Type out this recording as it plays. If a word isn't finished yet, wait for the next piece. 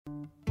This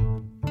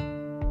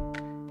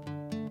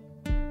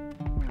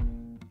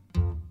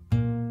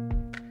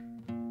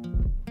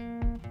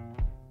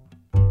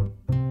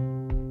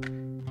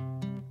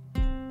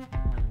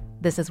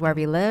is Where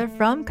We Live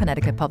from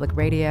Connecticut Public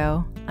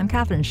Radio. I'm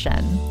Catherine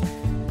Shen.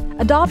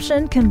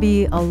 Adoption can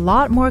be a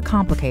lot more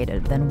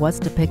complicated than what's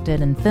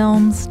depicted in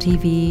films,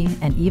 TV,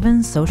 and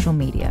even social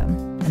media.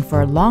 And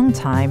for a long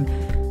time,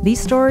 these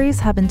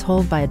stories have been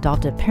told by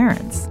adopted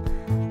parents.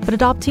 But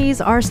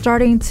adoptees are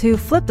starting to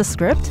flip the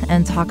script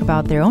and talk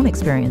about their own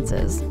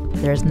experiences.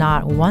 There's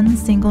not one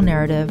single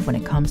narrative when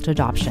it comes to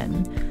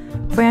adoption.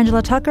 For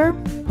Angela Tucker,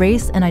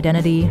 race and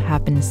identity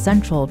have been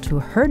central to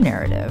her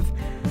narrative.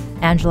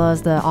 Angela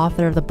is the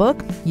author of the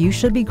book, You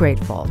Should Be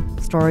Grateful,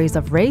 Stories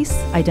of Race,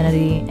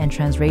 Identity, and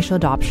Transracial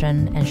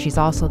Adoption, and she's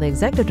also the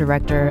executive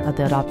director of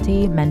the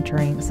Adoptee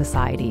Mentoring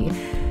Society.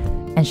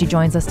 And she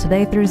joins us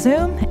today through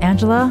Zoom.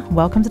 Angela,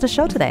 welcome to the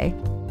show today.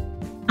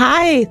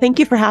 Hi, thank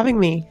you for having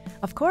me.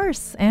 Of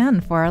course.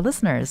 And for our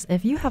listeners,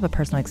 if you have a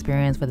personal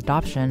experience with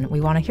adoption,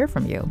 we want to hear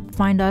from you.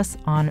 Find us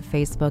on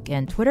Facebook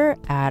and Twitter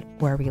at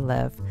Where We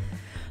Live.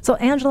 So,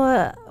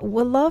 Angela,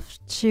 would love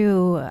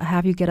to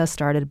have you get us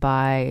started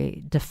by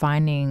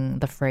defining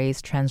the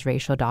phrase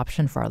transracial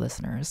adoption for our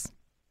listeners.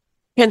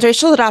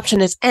 Transracial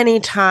adoption is any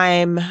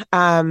time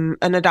an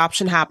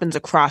adoption happens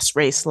across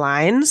race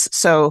lines.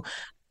 So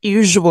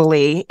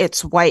usually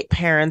it's white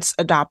parents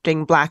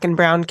adopting Black and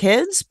brown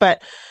kids,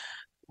 but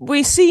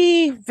we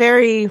see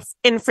very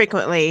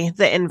infrequently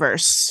the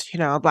inverse,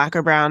 a Black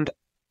or brown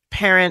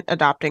parent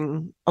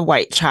adopting a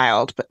white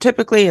child, but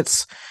typically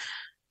it's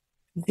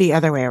the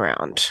other way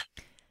around.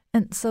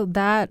 And so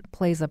that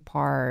plays a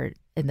part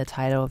in the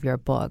title of your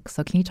book.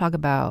 So can you talk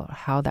about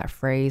how that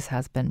phrase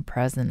has been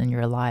present in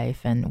your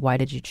life and why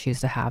did you choose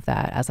to have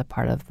that as a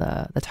part of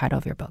the title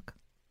of your book?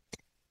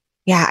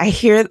 Yeah,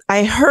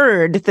 I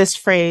heard this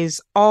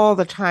phrase all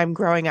the time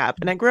growing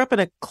up, and I grew up in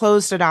a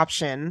closed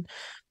adoption.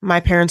 My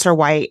parents are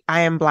white,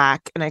 I am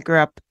Black, and I grew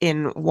up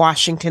in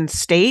Washington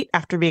State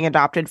after being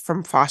adopted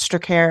from foster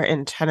care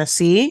in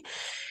Tennessee.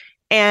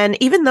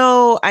 And even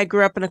though I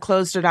grew up in a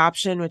closed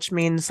adoption, which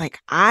means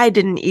I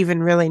didn't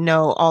even really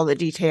know all the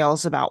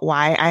details about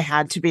why I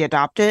had to be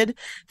adopted,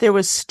 there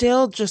was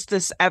still just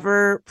this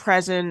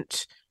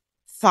ever-present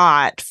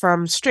thought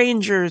from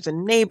strangers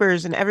and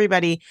neighbors and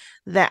everybody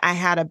that I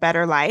had a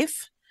better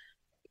life,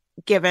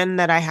 given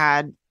that I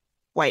had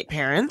white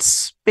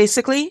parents,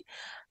 basically,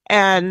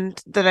 and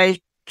that I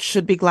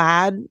should be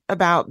glad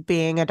about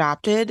being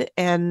adopted.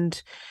 And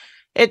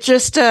it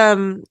just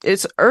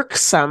it's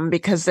irksome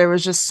because there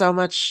was just so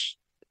much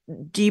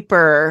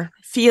deeper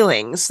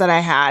feelings that I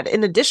had,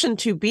 in addition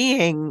to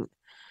being,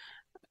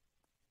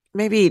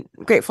 maybe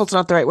grateful is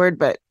not the right word,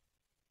 but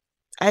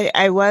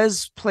I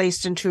was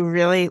placed into a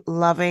really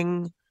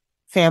loving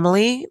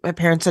family. My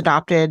parents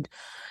adopted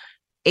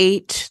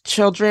 8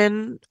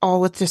 children,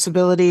 all with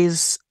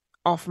disabilities,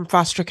 all from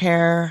foster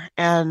care,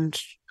 and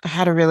I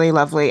had a really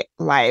lovely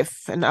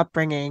life and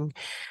upbringing.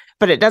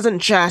 But it doesn't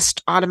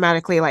just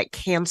automatically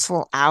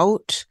cancel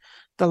out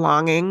the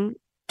longing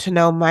to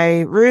know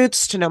my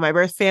roots, to know my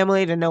birth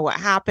family, to know what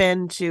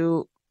happened,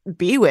 to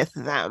be with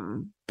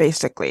them,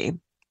 basically.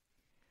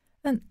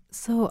 And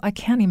so I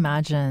can't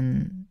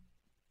imagine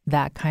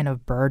that kind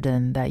of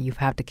burden that you've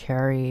had to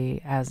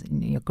carry as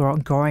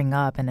growing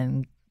up and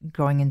then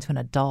growing into an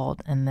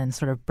adult and then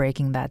sort of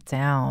breaking that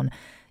down.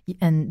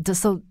 And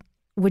so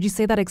would you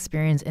say that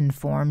experience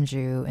informed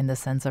you in the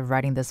sense of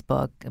writing this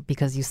book?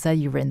 Because you said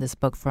you've written this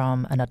book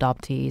from an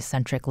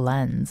adoptee-centric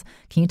lens.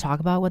 Can you talk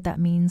about what that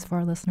means for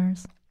our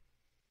listeners?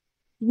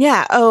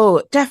 Yeah.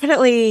 Oh,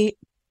 definitely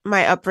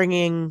my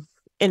upbringing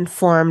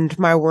informed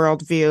my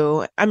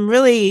worldview.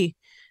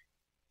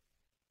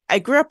 I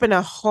grew up in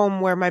a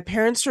home where my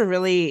parents were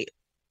really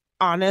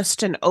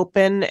honest and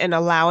open and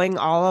allowing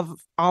all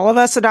of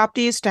us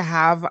adoptees to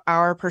have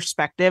our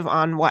perspective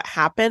on what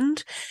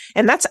happened.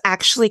 And that's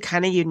actually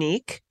kind of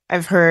unique.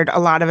 I've heard a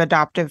lot of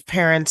adoptive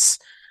parents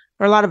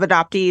or a lot of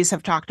adoptees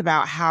have talked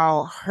about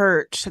how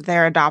hurt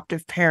their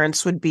adoptive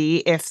parents would be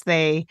if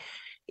they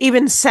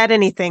even said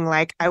anything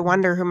like, I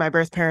wonder who my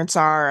birth parents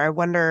are. I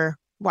wonder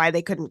why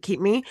they couldn't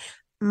keep me.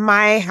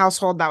 My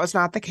household, that was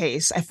not the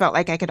case. I felt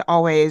like I could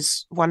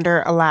always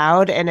wonder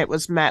aloud, and it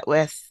was met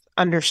with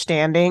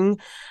understanding.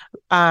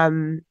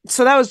 So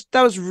that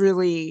was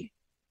really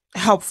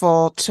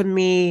helpful to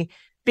me,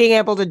 being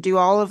able to do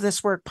all of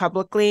this work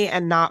publicly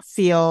and not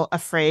feel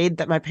afraid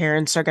that my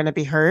parents are going to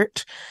be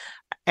hurt.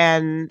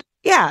 And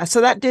yeah, so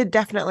that did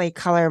definitely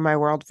color my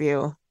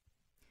worldview.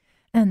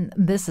 And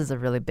this is a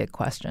really big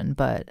question,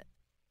 but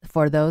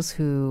for those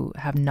who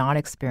have not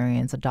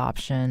experienced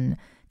adoption,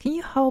 can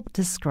you help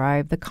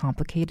describe the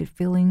complicated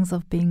feelings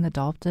of being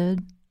adopted?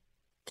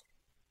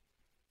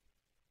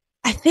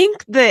 I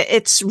think that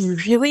it's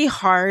really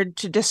hard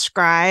to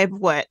describe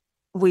what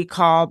we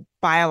call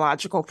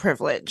biological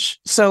privilege.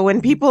 So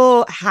when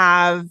people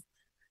have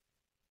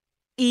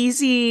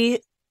easy,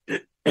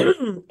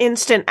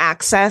 instant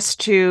access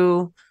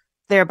to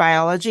their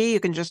biology. You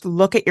can just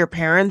look at your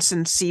parents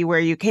and see where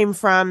you came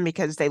from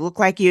because they look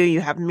like you.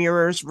 You have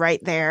mirrors right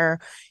there.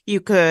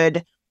 You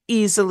could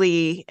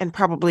easily, and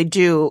probably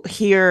do,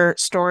 hear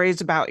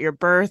stories about your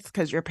birth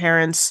because your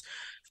parents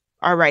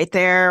are right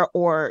there,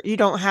 or you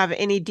don't have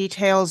any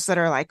details that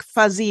are like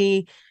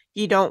fuzzy.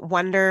 You don't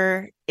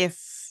wonder if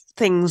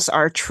things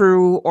are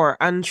true or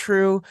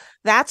untrue.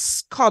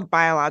 That's called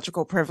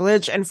biological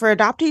privilege. And for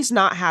adoptees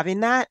not having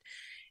that,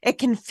 it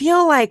can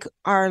feel like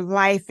our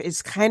life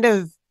is kind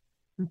of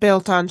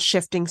built on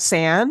shifting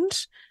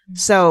sand.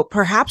 So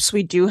perhaps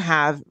we do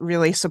have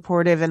really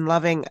supportive and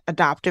loving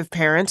adoptive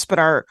parents, but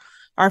our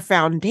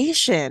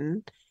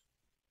foundation,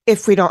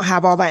 if we don't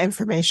have all that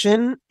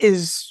information,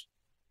 is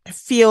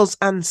feels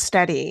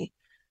unsteady.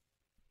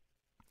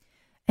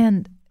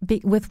 And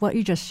with what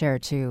you just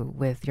shared too,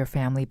 with your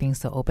family being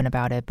so open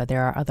about it, but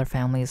there are other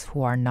families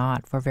who are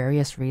not for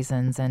various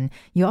reasons. And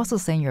you also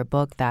say in your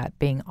book that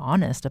being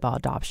honest about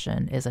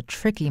adoption is a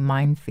tricky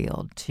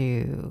minefield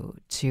to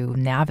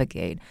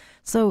navigate.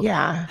 So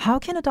Yeah. how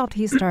can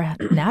adoptees start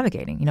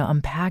navigating,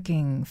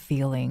 unpacking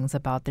feelings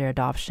about their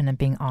adoption and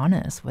being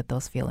honest with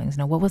those feelings?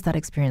 What was that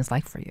experience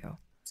like for you?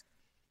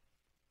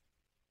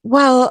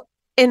 Well,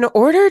 in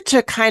order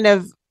to kind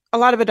of, a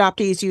lot of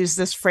adoptees use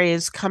this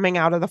phrase coming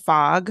out of the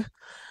fog,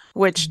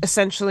 which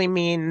essentially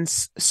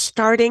means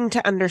starting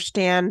to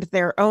understand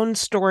their own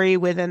story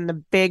within the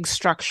big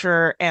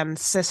structure and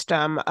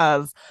system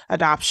of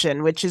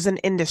adoption, which is an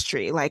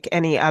industry like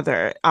any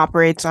other, it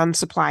operates on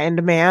supply and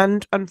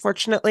demand,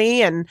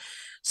 unfortunately. And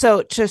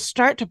so to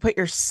start to put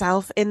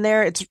yourself in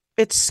there,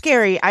 it's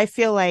scary. I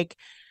feel like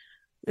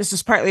this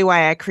is partly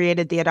why I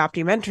created the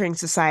Adoptee Mentoring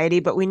Society,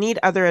 but we need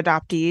other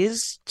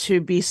adoptees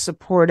to be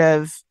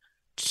supportive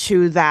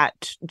to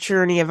that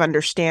journey of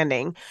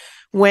understanding.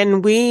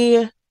 When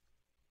we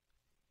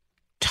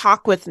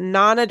talk with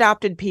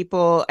non-adopted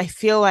people, I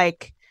feel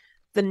like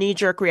the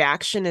knee-jerk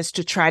reaction is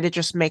to try to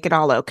just make it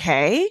all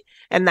okay.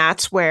 And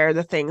that's where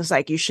the things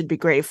like you should be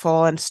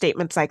grateful and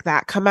statements like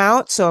that come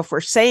out. So if we're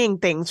saying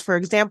things, for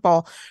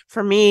example,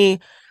 for me,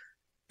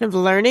 of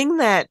learning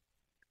that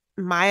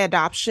my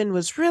adoption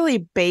was really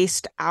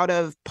based out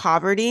of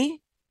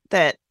poverty,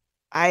 that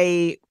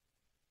I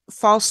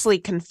falsely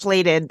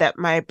conflated that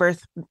my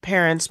birth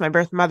parents, my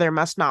birth mother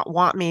must not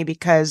want me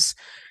because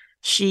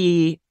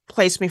she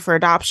placed me for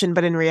adoption.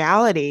 But in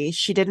reality,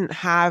 she didn't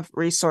have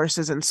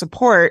resources and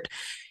support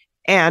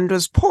and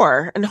was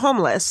poor and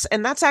homeless.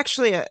 And that's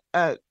actually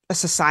a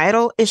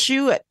societal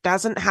issue. It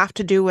doesn't have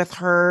to do with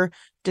her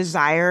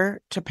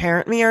desire to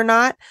parent me or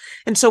not.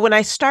 And so when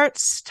I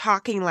start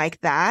talking like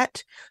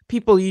that,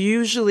 people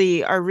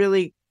usually are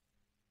really,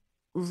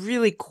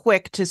 really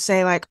quick to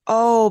say like,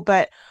 oh,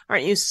 but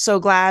aren't you so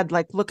glad?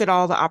 Like, look at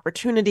all the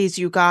opportunities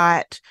you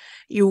got.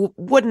 You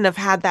wouldn't have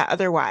had that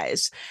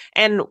otherwise.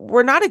 And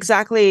we're not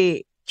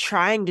exactly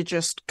trying to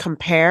just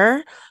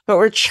compare, but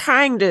we're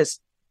trying to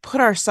put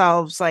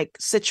ourselves like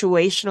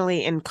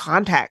situationally in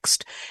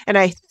context. And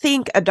I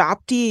think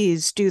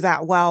adoptees do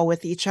that well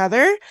with each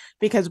other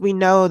because we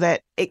know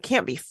that it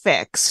can't be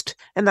fixed.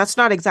 And that's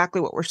not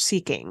exactly what we're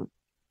seeking.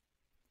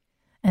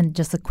 And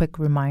just a quick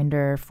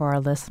reminder for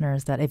our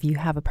listeners that if you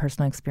have a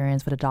personal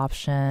experience with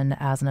adoption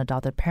as an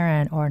adopted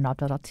parent or an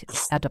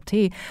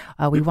adoptee,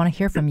 we want to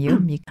hear from you.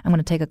 I'm going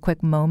to take a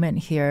quick moment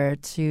here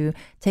to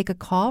take a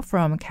call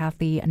from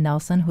Kathy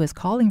Nelson, who is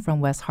calling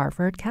from West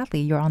Hartford. Kathy,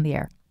 you're on the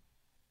air.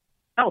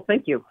 Oh,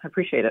 thank you. I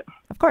appreciate it.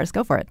 Of course.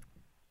 Go for it.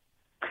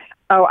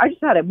 Oh, I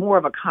just had more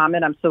of a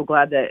comment. I'm so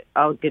glad that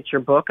I'll get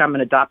your book. I'm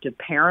an adopted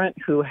parent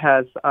who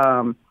has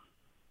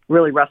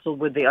really wrestled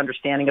with the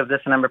understanding of this,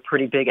 and I'm a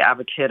pretty big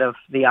advocate of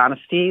the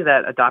honesty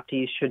that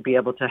adoptees should be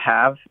able to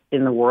have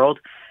in the world.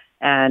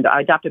 And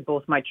I adopted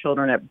both my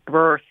children at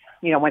birth.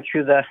 Went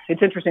through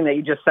it's interesting that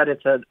you just said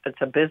it's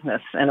a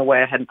business. In a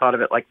way, I hadn't thought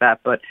of it like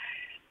that, but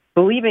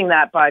believing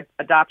that by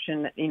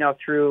adoption,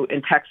 through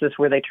in Texas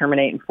where they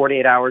terminate in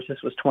 48 hours,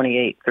 this was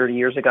 30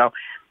 years ago,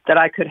 that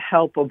I could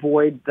help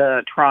avoid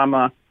the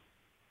trauma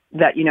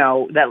that,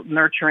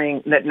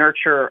 that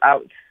nurture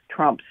out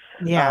trumps,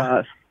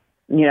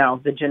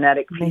 the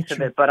genetic piece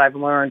of it. But I've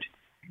learned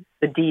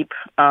the deep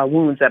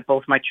wounds that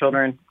both my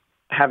children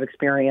have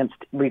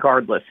experienced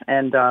regardless.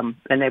 And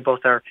they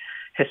both are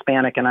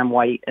Hispanic and I'm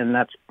white, and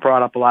that's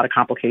brought up a lot of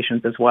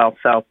complications as well.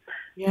 So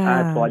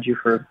I applaud you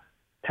for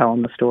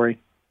telling the story.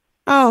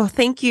 Oh,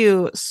 thank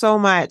you so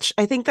much.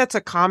 I think that's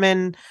a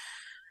common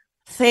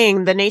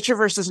thing, the nature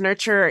versus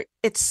nurture.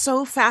 It's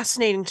so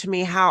fascinating to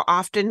me how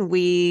often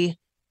we,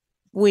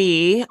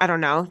 I don't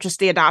know, just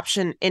the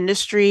adoption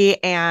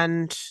industry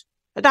and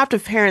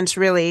adoptive parents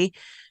really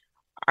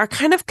are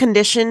kind of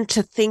conditioned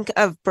to think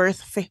of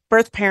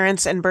birth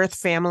parents and birth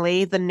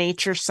family, the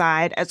nature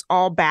side, as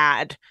all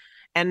bad,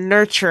 and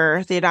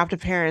nurture, the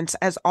adoptive parents,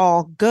 as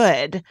all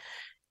good.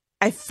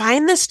 I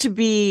find this to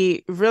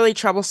be really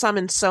troublesome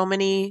in so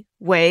many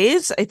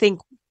ways. I think,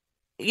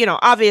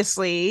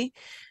 obviously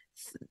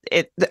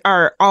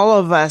all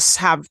of us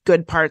have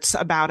good parts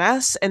about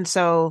us. And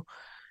so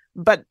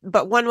but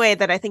one way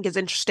that I think is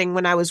interesting,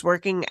 when I was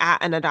working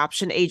at an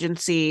adoption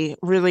agency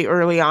really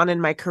early on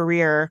in my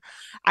career,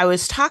 I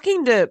was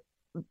talking to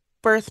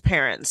birth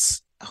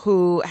parents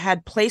who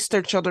had placed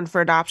their children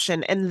for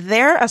adoption, and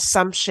their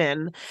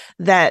assumption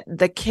that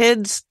the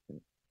kids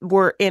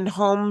were in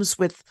homes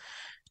with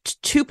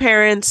two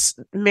parents,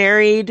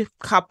 married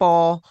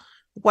couple,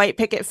 white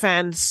picket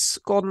fence,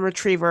 golden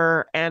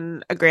retriever,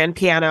 and a grand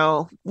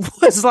piano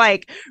was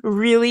like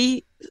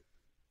really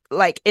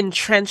like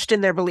entrenched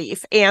in their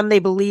belief. And they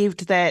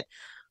believed that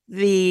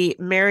the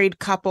married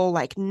couple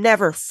like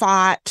never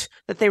fought,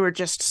 that they were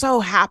just so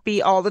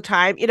happy all the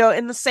time,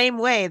 in the same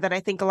way that I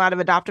think a lot of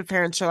adoptive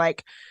parents are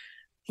like,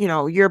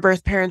 your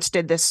birth parents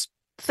did this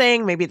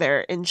thing, maybe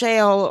they're in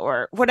jail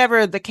or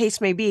whatever the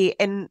case may be.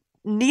 And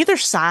neither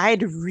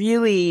side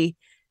really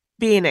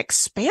being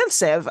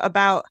expansive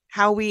about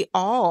how we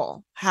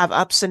all have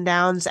ups and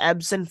downs,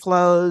 ebbs and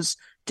flows,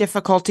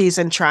 difficulties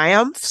and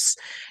triumphs.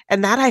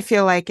 And that I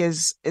feel like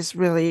is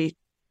really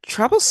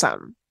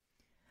troublesome.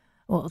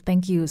 Well,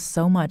 thank you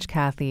so much,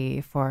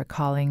 Kathy, for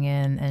calling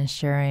in and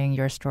sharing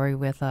your story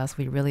with us.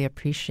 We really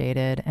appreciate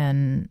it.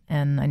 And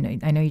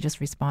I know you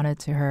just responded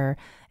to her,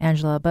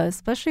 Angela, but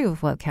especially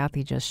with what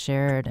Kathy just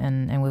shared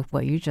and with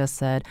what you just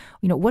said,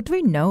 what do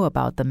we know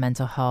about the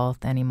mental health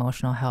and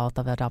emotional health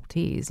of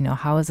adoptees?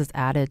 How is this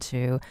added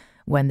to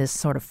when this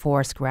sort of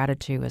forced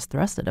gratitude is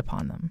thrusted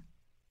upon them?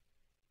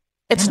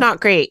 It's not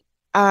great.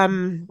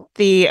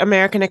 The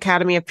American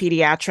Academy of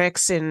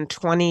Pediatrics in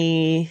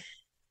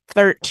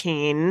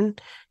 2013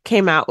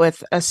 came out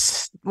with a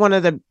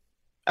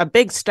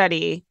big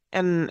study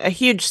and a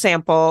huge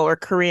sample were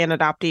Korean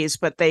adoptees,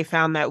 but they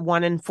found that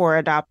 1 in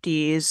 4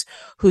 adoptees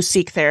who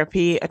seek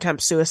therapy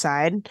attempt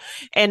suicide.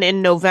 And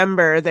in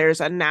November,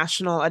 there's a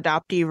National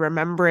Adoptee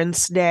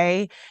Remembrance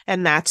Day,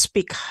 and that's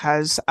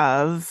because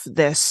of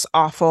this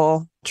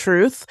awful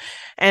truth.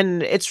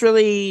 And it's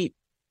really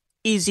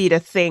easy to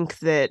think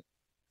that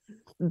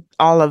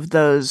all of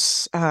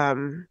those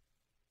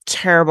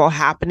terrible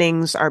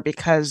happenings are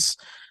because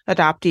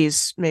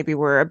adoptees maybe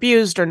were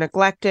abused or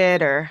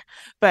neglected,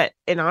 but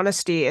in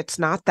honesty, it's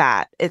not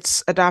that.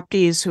 It's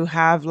adoptees who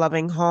have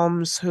loving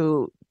homes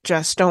who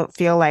just don't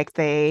feel like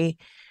they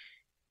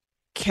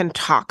can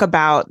talk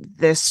about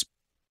this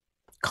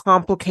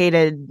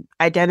complicated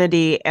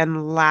identity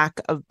and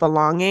lack of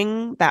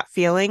belonging, that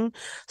feeling.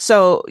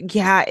 So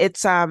yeah,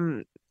 it's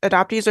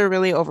adoptees are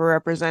really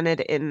overrepresented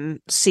in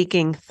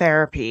seeking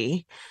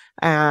therapy,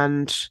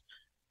 and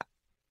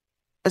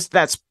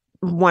that's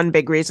one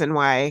big reason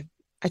why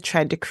I'm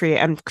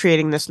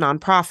creating this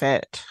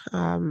nonprofit.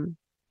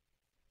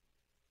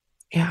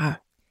 Yeah.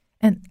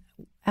 And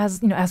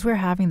as we're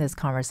having this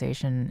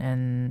conversation,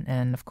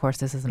 and of course,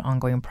 this is an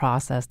ongoing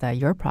process that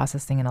you're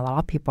processing and a lot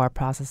of people are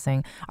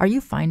processing, are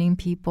you finding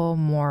people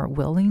more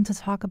willing to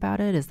talk about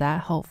it? Is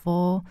that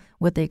helpful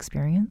with the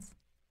experience?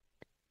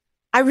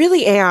 I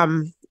really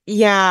am.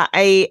 Yeah.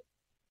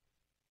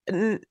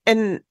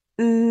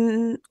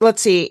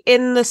 Let's see,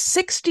 in the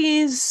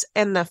 60s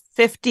and the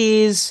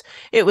 50s,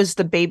 it was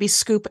the baby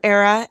scoop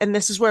era. And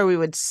this is where we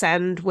would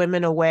send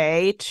women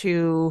away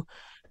to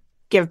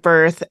give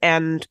birth,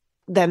 and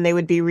then they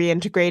would be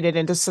reintegrated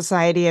into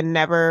society and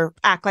never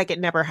act like it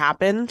never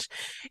happened.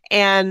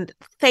 And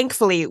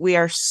thankfully, we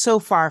are so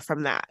far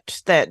from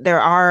that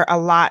there are a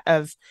lot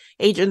of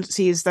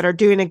agencies that are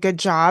doing a good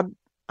job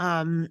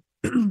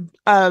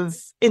of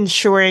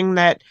ensuring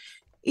that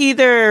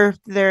either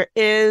there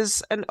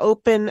is an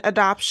open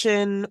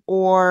adoption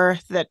or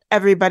that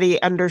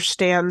everybody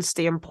understands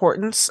the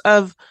importance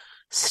of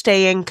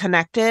staying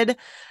connected.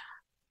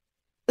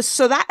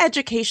 So that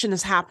education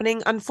is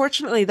happening.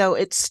 Unfortunately, though,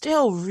 it's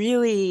still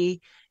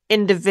really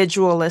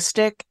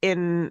individualistic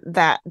in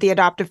that the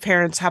adoptive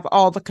parents have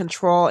all the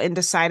control in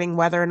deciding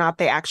whether or not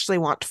they actually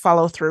want to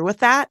follow through with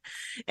that.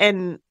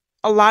 And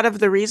a lot of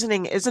the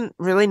reasoning isn't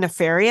really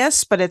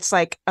nefarious, but it's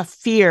like a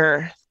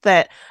fear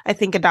that I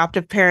think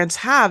adoptive parents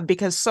have,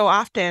 because so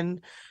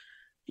often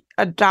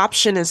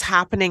adoption is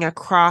happening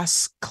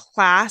across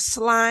class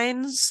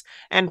lines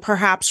and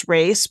perhaps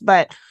race.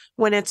 But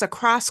when it's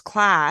across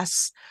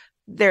class,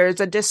 there's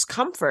a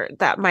discomfort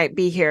that might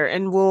be here,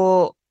 and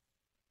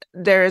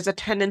there is a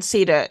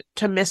tendency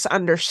to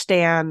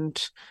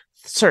misunderstand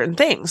certain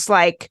things.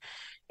 Like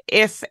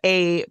if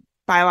a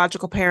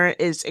biological parent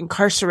is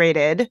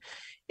incarcerated,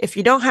 if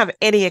you don't have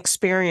any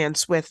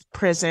experience with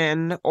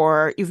prison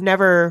or you've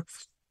never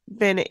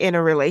been in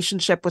a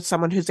relationship with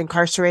someone who's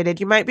incarcerated,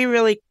 you might be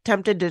really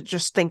tempted to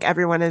just think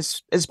everyone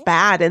is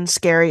bad and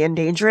scary and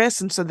dangerous.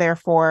 And so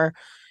therefore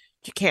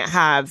you can't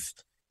have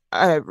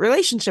a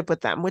relationship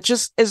with them, which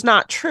is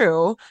not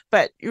true,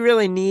 but you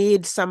really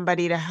need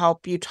somebody to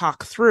help you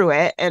talk through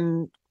it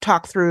and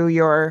talk through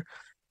your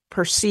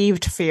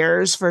perceived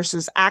fears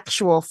versus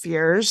actual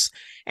fears.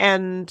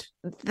 And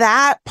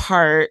that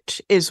part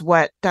is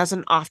what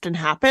doesn't often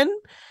happen,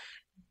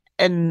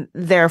 and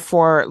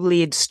therefore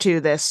leads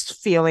to this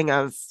feeling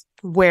of,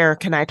 where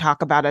can I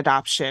talk about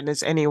adoption?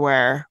 Is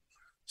anywhere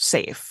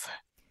safe?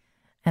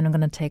 And I'm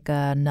going to take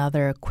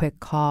another quick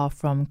call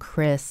from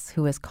Chris,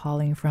 who is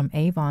calling from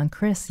Avon.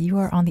 Chris, you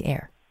are on the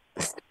air.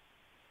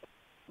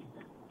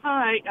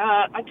 Hi,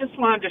 I just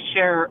wanted to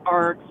share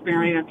our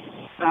experience.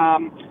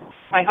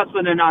 My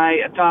husband and I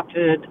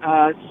adopted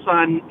a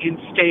son in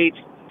state,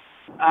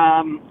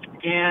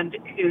 and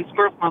his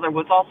birth mother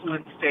was also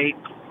in state.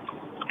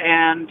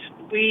 And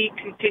we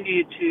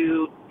continue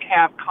to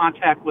have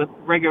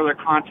regular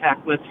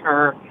contact with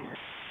her.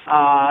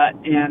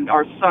 And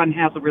our son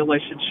has a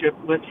relationship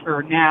with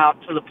her now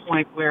to the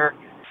point where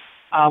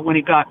when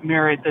he got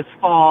married this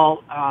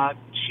fall,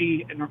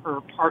 she and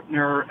her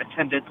partner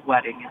attended the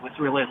wedding. It was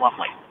really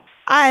lovely.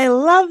 I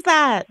love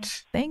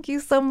that. Thank you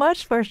so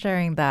much for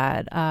sharing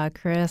that,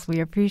 Chris. We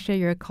appreciate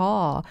your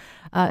call.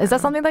 Is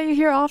that something that you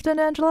hear often,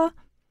 Angela?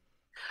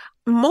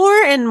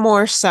 More and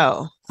more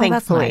so,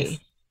 thankfully.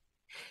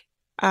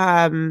 Oh,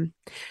 that's nice.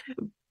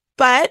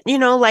 But,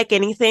 like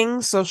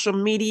anything, social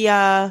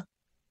media,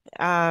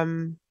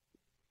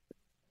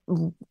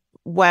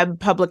 web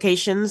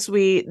publications,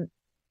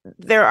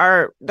 there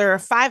are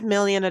 5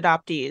 million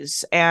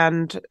adoptees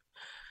and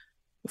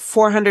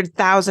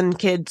 400,000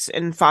 kids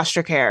in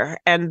foster care.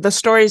 And the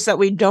stories that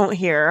we don't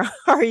hear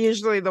are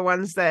usually the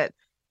ones that,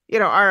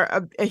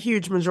 are a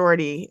huge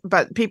majority,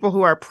 but people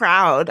who are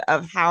proud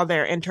of how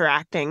they're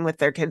interacting with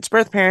their kids'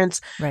 birth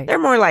parents, Right. They're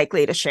more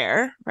likely to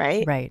share,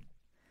 right? Right.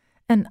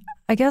 And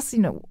I guess,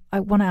 I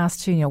want to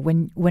ask too,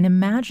 when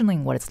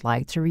imagining what it's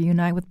like to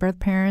reunite with birth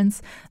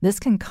parents, this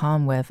can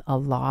come with a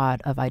lot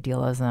of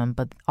idealism,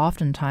 but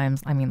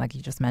oftentimes, like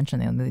you just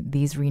mentioned,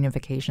 these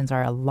reunifications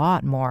are a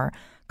lot more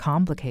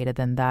complicated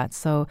than that.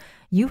 So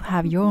you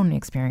have your own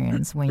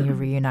experience when you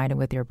reunited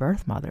with your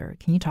birth mother.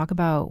 Can you talk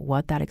about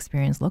what that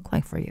experience looked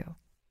like for you?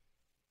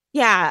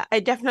 Yeah, I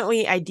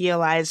definitely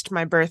idealized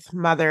my birth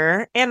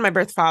mother and my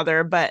birth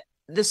father, but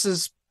this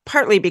is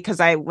partly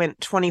because I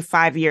went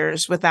 25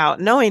 years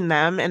without knowing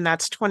them, and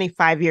that's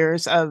 25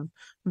 years of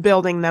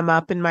building them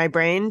up in my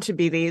brain to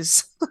be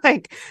these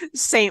like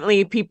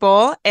saintly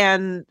people,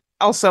 and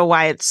also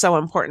why it's so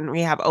important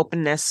we have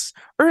openness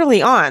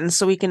early on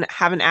so we can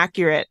have an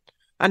accurate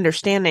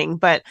understanding.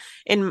 But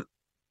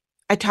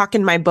I talk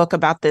in my book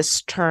about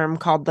this term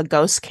called the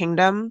ghost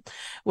kingdom,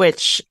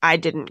 which I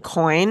didn't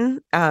coin.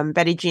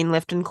 Betty Jean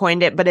Lifton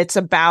coined it, but it's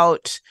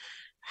about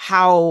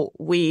how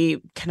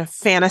we kind of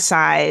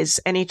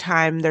fantasize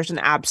anytime there's an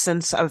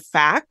absence of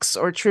facts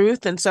or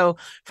truth. And so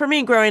for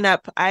me growing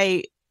up,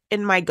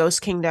 in my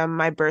ghost kingdom,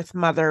 my birth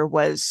mother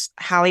was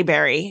Halle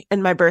Berry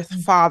and my birth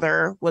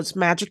father was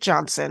Magic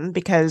Johnson,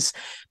 because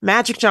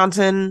Magic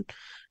Johnson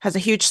has a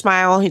huge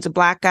smile. He's a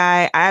black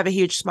guy. I have a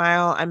huge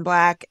smile. I'm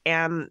black,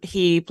 and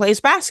he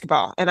plays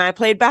basketball, and I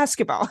played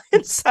basketball.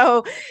 And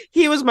so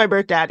he was my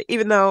birth dad,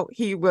 even though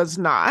he was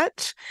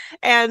not.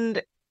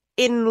 And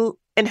in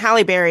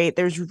Halle Berry,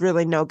 there's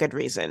really no good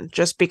reason,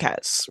 just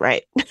because,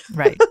 right?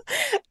 Right.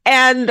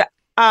 And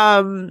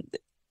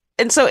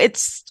so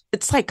it's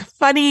like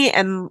funny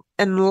and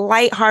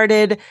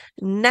lighthearted,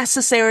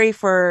 necessary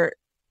for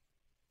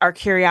our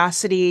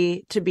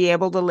curiosity to be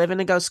able to live in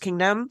a ghost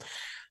kingdom.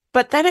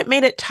 But then it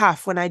made it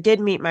tough when I did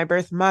meet my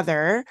birth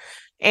mother,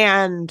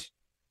 and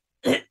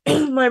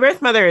my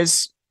birth mother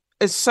is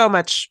so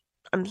much.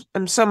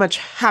 I'm so much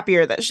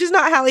happier that she's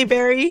not Halle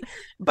Berry,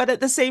 but at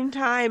the same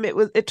time,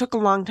 it took a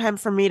long time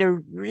for me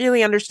to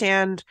really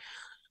understand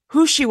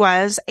who she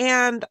was.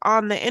 And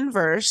on the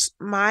inverse,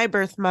 my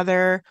birth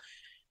mother,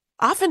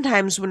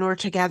 oftentimes when we're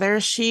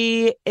together,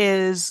 she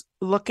is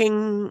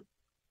looking,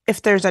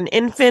 if there's an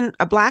infant,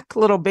 a black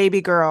little baby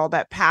girl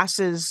that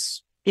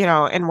passes,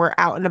 and we're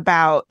out and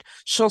about,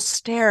 she'll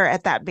stare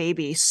at that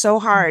baby so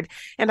hard.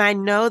 And I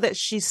know that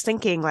she's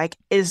thinking, like,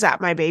 is that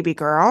my baby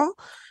girl?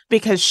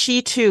 Because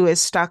she too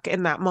is stuck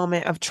in that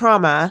moment of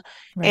trauma.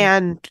 Right.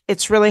 And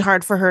it's really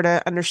hard for her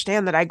to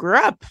understand that I grew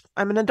up,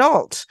 I'm an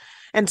adult.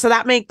 And so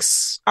that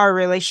makes our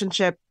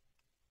relationship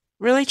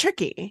really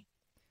tricky.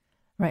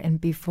 Right. And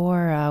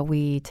before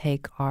we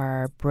take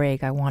our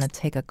break, I want to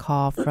take a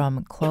call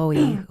from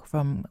Chloe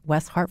from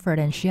West Hartford,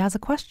 and she has a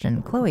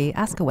question. Chloe,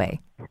 ask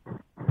away.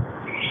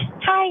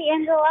 Hi,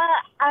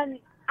 Angela.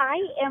 I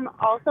am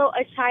also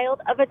a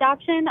child of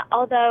adoption,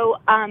 although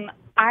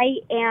I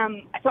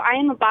am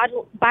a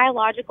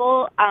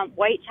biological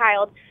white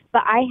child,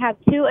 but I have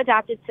two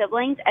adopted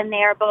siblings, and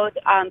they are both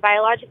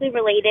biologically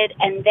related,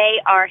 and they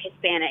are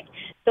Hispanic.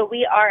 So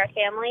we are a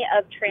family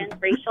of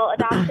transracial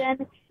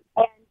adoption,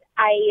 and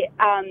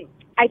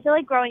I feel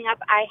like growing up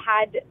I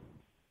had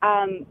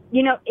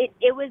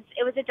it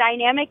was a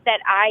dynamic that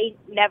I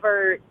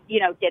never,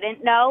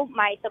 didn't know.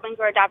 My siblings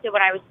were adopted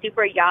when I was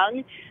super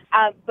young.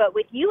 But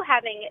with you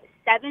having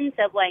 7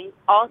 siblings,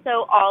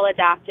 also all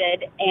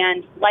adopted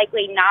and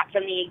likely not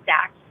from the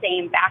exact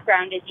same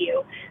background as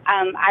you,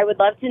 I would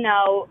love to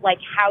know, like,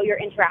 how your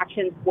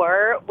interactions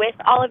were with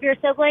all of your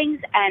siblings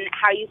and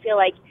how you feel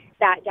like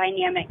that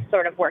dynamic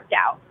sort of worked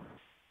out.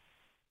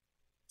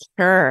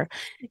 Sure.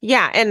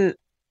 Yeah. And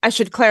I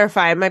should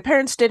clarify, my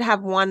parents did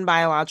have one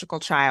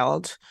biological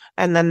child,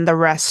 and then the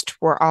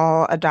rest were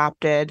all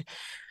adopted.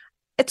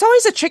 It's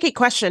always a tricky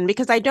question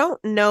because I don't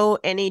know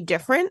any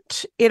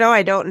different.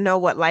 I don't know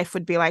what life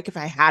would be like if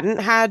I hadn't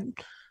had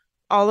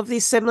all of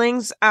these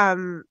siblings.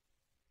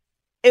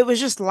 It was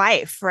just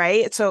life,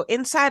 right? So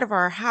inside of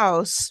our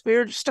house, we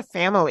were just a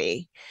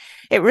family.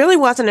 It really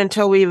wasn't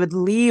until we would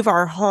leave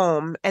our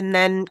home and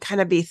then kind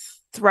of be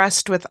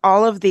thrust with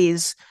all of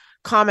these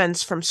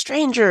comments from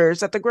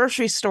strangers at the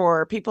grocery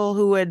store, people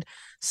who would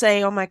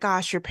say, "Oh my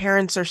gosh, your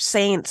parents are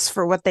saints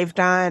for what they've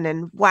done."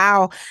 And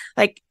wow,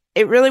 like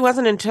it really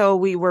wasn't until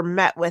we were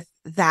met with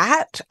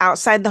that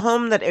outside the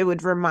home that it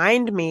would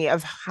remind me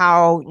of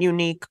how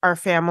unique our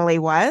family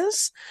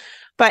was.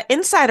 But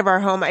inside of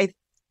our home,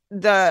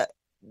 the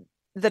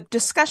the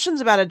discussions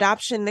about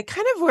adoption, they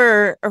kind of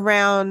were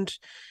around,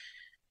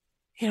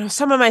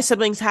 some of my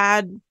siblings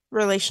had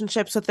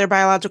relationships with their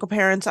biological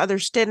parents,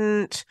 others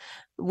didn't.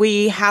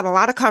 We had a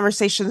lot of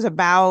conversations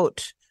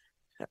about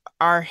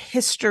our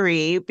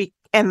history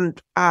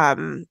and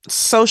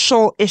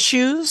social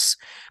issues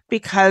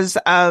because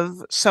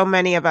of so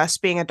many of us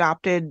being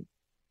adopted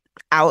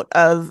out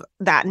of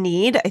that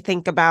need. I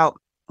think about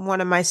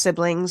one of my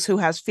siblings who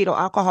has fetal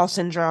alcohol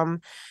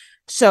syndrome.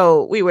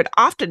 So we would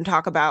often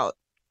talk about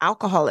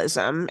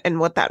alcoholism and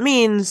what that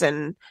means.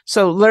 And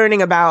so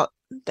learning about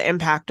the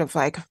impact of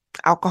like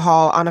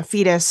alcohol on a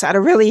fetus at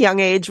a really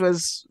young age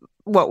was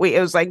it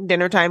was like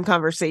dinner time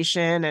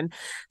conversation. And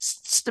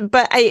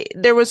but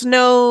there was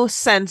no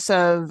sense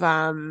of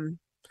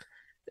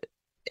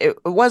it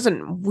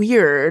wasn't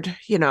weird,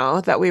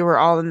 that we were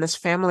all in this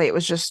family. It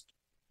was just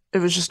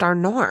our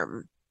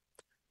norm.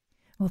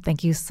 Well,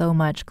 thank you so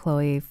much,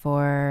 Chloe,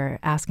 for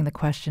asking the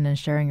question and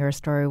sharing your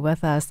story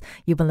with us.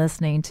 You've been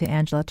listening to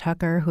Angela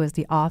Tucker, who is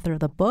the author of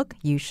the book,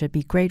 You Should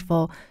Be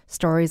Grateful,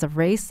 Stories of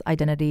Race,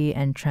 Identity,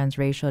 and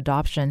Transracial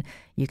Adoption.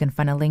 You can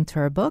find a link to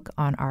her book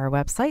on our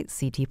website,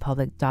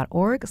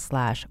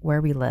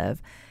 ctpublic.org/where we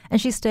live. And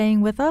she's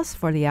staying with us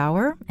for the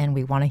hour, and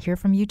we want to hear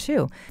from you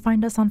too.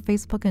 Find us on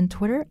Facebook and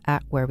Twitter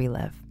at Where We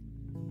Live.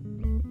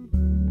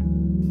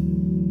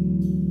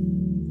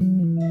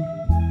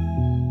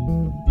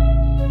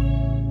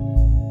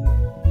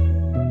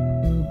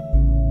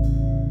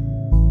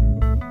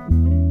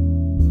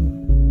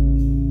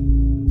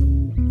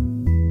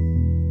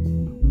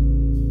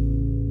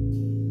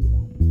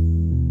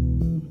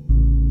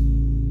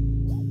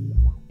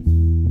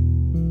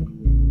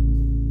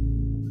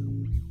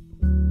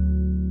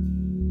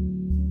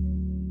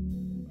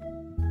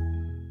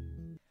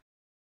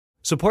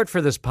 Support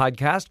for this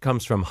podcast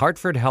comes from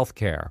Hartford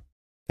Healthcare.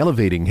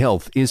 Elevating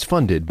Health is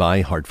funded by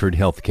Hartford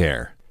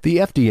Healthcare. The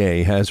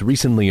FDA has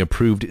recently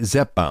approved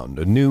Zepbound,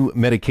 a new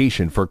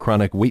medication for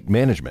chronic weight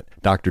management.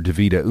 Dr.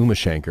 Davida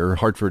Umashankar,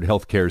 Hartford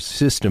Healthcare's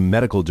System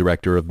Medical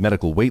Director of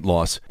Medical Weight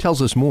Loss,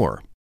 tells us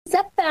more.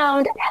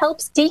 Zepbound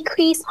helps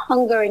decrease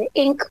hunger and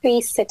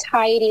increase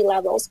satiety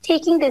levels.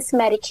 Taking this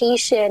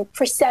medication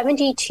for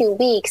 72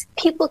 weeks,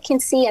 people can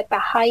see at the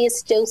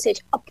highest dosage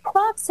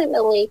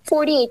approximately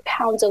 48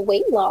 pounds of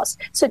weight loss.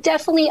 So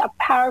definitely a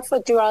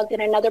powerful drug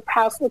and another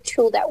powerful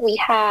tool that we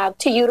have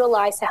to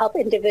utilize to help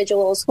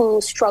individuals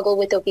who struggle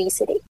with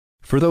obesity.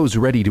 For those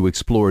ready to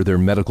explore their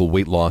medical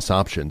weight loss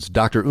options,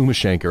 Dr.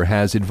 Umashankar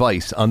has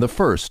advice on the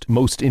first,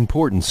 most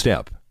important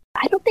step.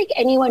 I don't think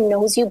anyone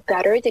knows you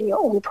better than your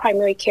own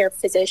primary care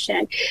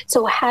physician.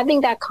 So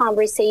having that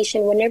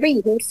conversation whenever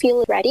you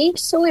feel ready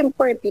is so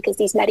important because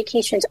these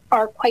medications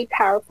are quite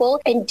powerful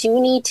and do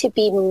need to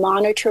be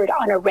monitored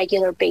on a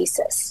regular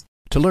basis.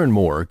 To learn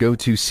more, go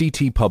to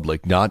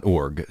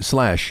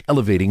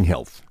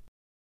ctpublic.org/elevatinghealth.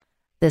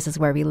 This is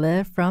Where We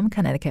Live from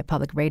Connecticut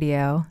Public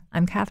Radio.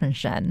 I'm Catherine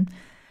Shen.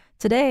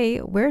 Today,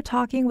 we're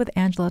talking with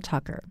Angela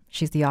Tucker.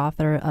 She's the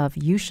author of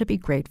You Should Be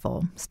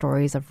Grateful,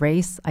 Stories of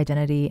Race,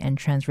 Identity, and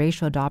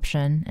Transracial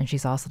Adoption, and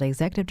she's also the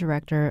executive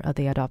director of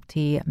the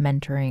Adoptee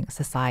Mentoring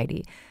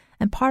Society.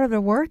 And part of her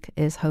work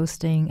is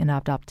hosting an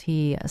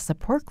adoptee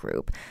support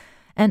group.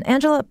 And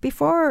Angela,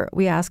 before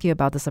we ask you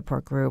about the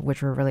support group,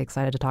 which we're really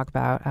excited to talk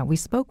about, we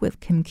spoke with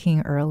Kim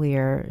King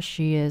earlier.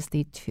 She is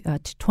the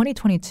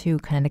 2022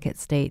 Connecticut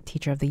State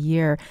Teacher of the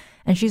Year,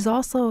 and she's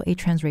also a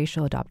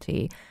transracial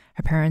adoptee.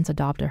 Her parents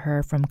adopted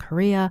her from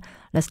Korea.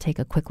 Let's take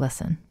a quick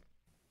listen.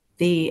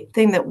 The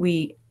thing that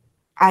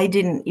I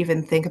didn't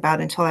even think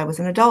about until I was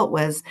an adult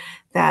was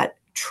that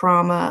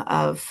trauma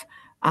of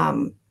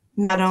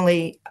not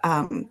only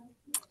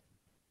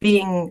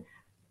being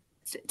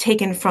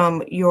taken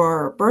from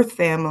your birth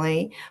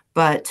family,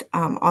 but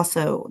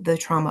also the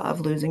trauma of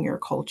losing your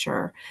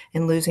culture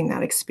and losing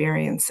that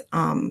experience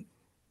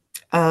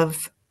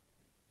of,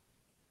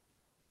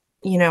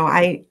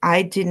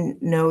 I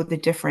didn't know the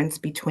difference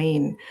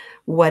between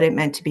what it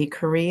meant to be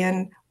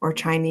Korean or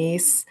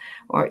Chinese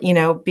or,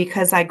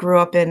 because I grew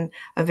up in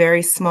a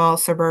very small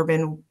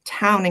suburban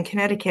town in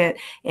Connecticut.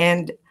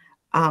 And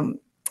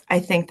I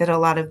think that a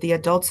lot of the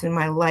adults in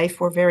my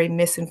life were very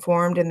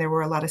misinformed and there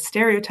were a lot of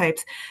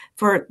stereotypes.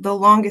 For the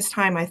longest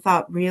time, I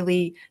thought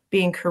really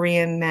being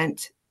Korean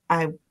meant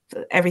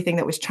everything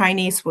that was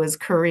Chinese was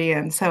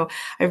Korean. So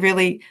I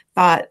really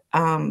thought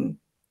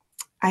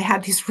I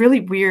had these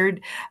really weird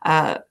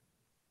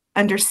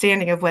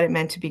understanding of what it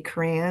meant to be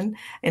Korean.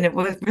 And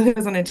really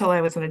wasn't until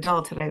I was an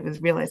adult that I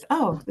realized,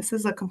 oh, this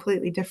is a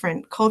completely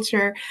different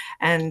culture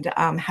and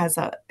has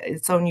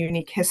its own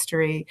unique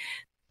history.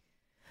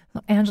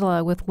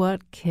 Angela, with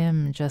what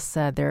Kim just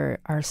said, there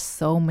are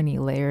so many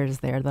layers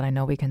there that I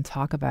know we can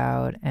talk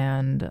about.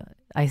 And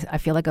I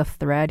feel like a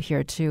thread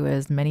here, too,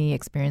 is many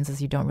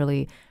experiences you don't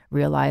really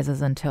realize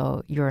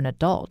until you're an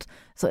adult.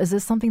 So is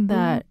this something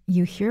that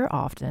you hear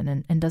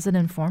often? And does it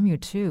inform you,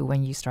 too,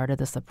 when you started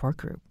the support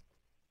group?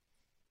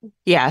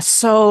 Yeah,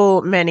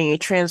 so many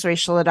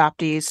transracial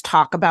adoptees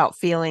talk about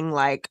feeling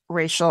like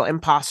racial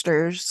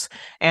imposters.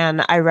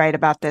 And I write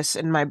about this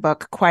in my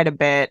book quite a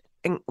bit.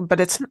 But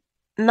it's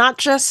not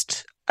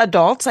just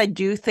adults. I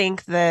do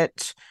think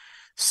that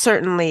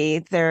certainly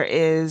there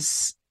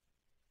is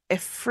a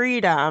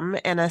freedom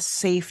and a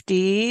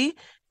safety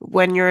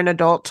when you're an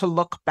adult to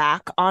look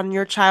back on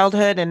your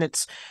childhood. And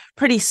it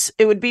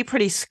would be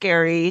pretty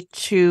scary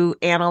to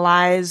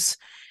analyze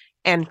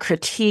and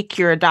critique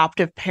your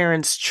adoptive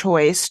parents'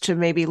 choice to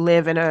maybe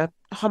live in a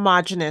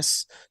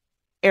homogenous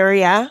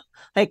area.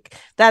 Like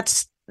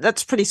that's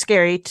pretty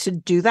scary to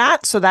do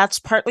that. So that's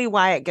partly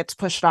why it gets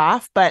pushed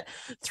off. But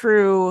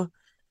through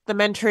the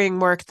mentoring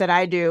work that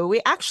I do,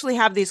 we actually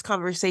have these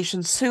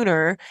conversations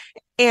sooner.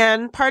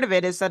 And part of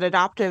it is that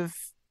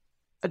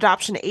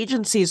adoption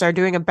agencies are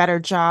doing a better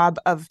job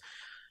of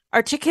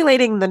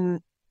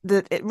articulating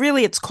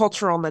it's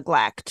cultural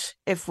neglect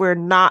if we're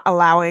not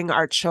allowing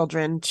our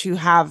children to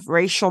have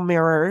racial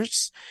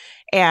mirrors,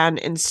 and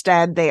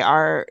instead they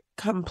are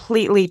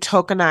completely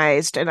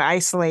tokenized and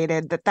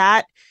isolated.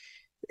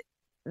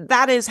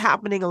 That is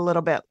happening a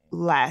little bit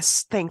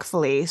less,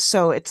 thankfully.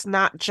 So it's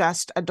not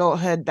just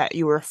adulthood that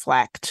you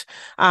reflect.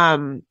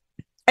 I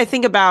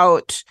think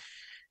about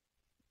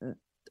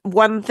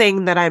one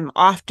thing that I'm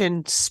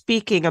often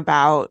speaking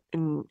about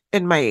in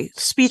my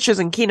speeches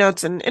and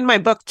keynotes and in my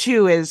book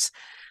too is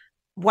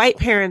white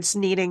parents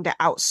needing to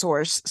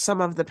outsource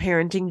some of the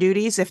parenting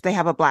duties if they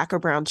have a Black or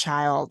brown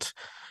child,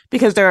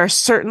 because there are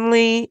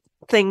certainly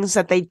things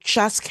that they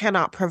just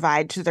cannot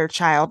provide to their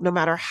child, no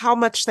matter how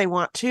much they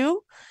want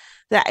to,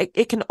 that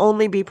it can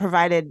only be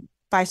provided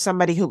by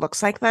somebody who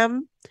looks like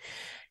them.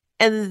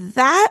 And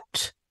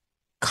that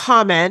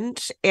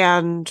comment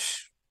and,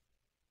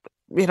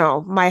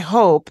 my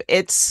hope,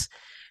 it's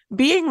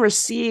being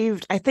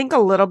received, I think, a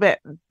little bit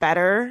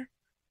better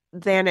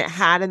than it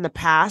had in the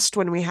past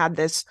when we had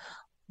this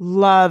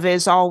love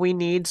is all we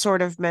need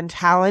sort of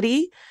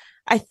mentality.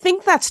 I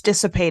think that's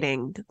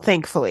dissipating,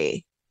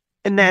 thankfully.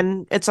 And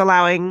then it's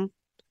allowing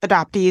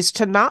adoptees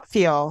to not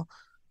feel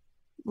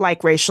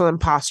like racial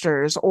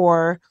imposters,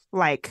 or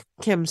like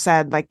Kim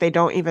said, like they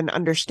don't even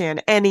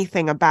understand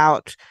anything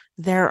about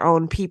their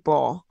own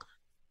people.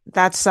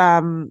 That's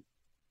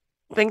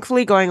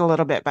thankfully going a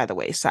little bit by the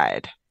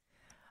wayside.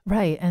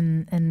 Right.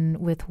 And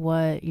with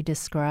what you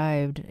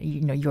described,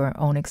 your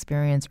own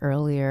experience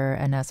earlier,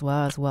 and as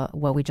well as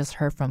what we just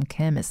heard from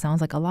Kim, it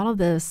sounds like a lot of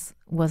this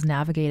was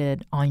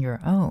navigated on your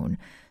own.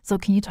 So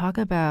can you talk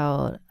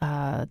about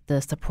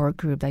the support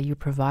group that you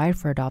provide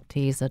for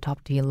adoptees, the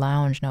Adoptee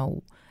Lounge?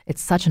 Now,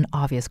 it's such an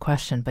obvious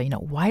question, but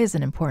why is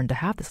it important to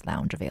have this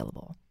lounge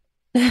available?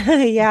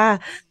 Yeah,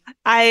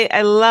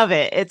 I love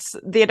it.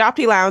 The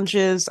adoptee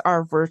lounges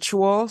are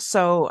virtual.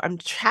 So I'm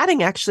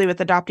chatting actually with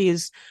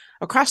adoptees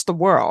across the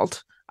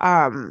world.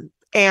 And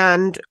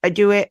I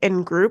do it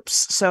in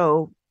groups.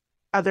 So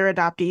other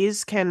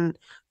adoptees can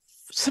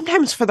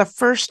sometimes for the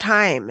first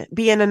time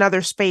be in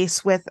another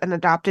space with an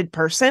adopted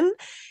person,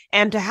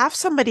 and to have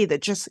somebody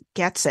that just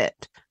gets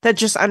it, that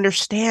just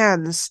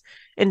understands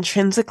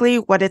intrinsically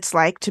what it's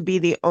like to be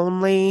the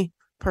only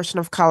person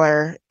of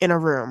color in a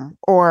room,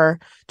 or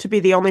to be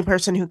the only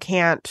person who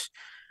can't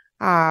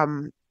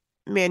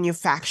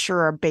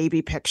manufacture a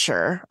baby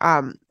picture.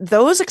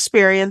 Those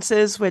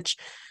experiences, which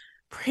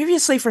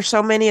previously for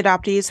so many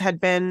adoptees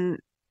had been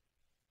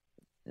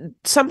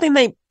something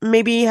they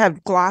maybe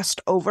have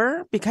glossed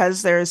over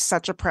because there is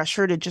such a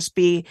pressure to just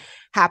be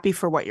happy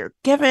for what you're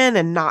given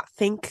and not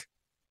think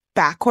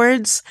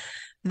backwards.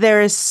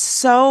 There is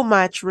so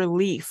much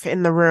relief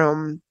in the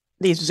room,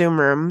 these Zoom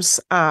rooms,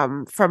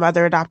 from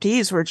other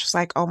adoptees. We're just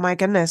like, oh my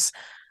goodness,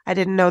 I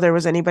didn't know there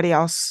was anybody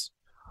else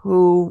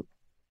who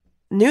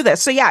knew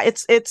this. So yeah,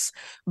 it's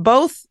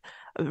both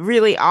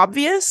really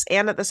obvious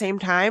and at the same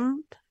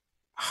time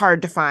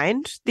hard to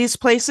find these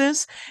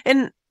places.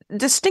 And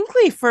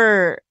distinctly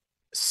for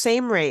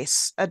same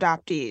race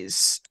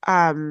adoptees,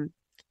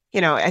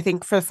 I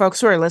think for the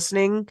folks who are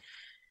listening,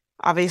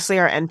 obviously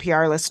our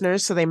NPR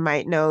listeners, so they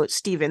might know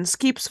Steve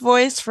Inskeep's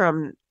voice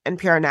from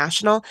NPR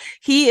National.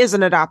 He is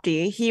an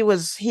adoptee. He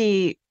was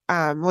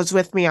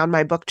with me on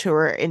my book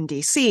tour in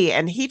DC,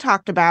 and he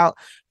talked about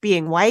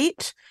being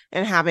white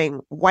and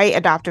having white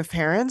adoptive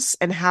parents,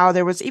 and how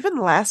there was even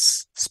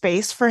less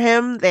space for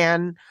him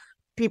than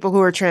people who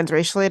were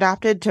transracially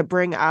adopted to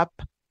bring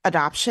up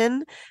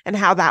adoption, and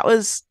how that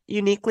was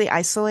uniquely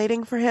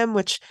isolating for him,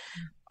 which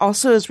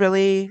also is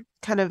really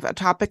kind of a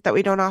topic that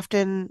we don't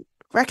often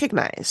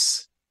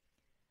recognize.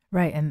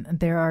 Right. And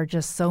there are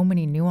just so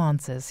many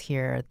nuances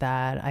here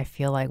that I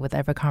feel like with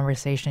every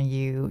conversation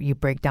you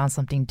break down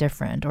something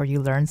different or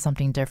you learn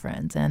something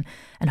different. And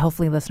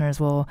hopefully listeners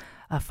will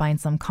find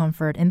some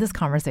comfort in this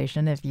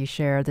conversation if you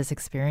share this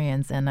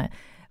experience. And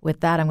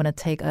with that, I'm going to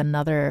take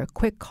another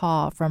quick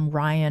call from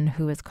Ryan,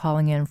 who is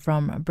calling in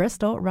from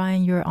Bristol.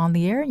 Ryan, you're on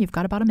the air. You've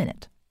got about a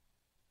minute.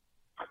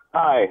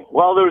 Hi.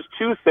 Well, there's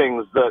two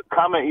things. The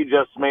comment you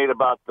just made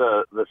about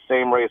the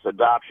same race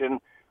adoption.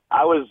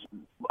 I was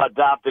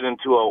adopted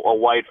into a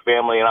white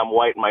family, and I'm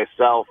white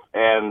myself,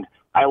 and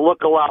I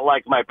look a lot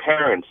like my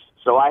parents.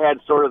 So I had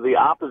sort of the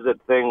opposite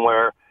thing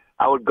where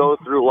I would go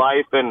through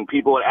life and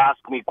people would ask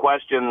me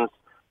questions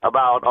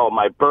about,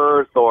 my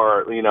birth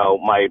or,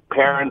 my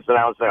parents, and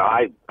I would say,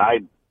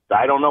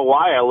 I don't know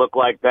why I look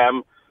like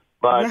them.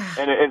 But,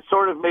 and it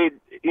sort of made,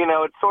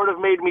 it sort of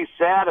made me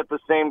sad at the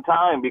same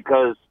time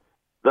because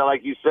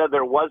like you said,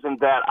 there wasn't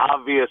that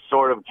obvious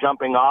sort of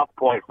jumping off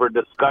point for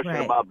discussion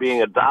about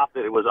being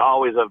adopted. It was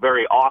always a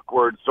very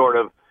awkward sort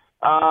of,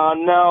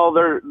 no,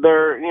 they're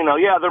they're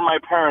my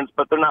parents,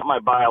 but they're not my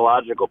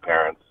biological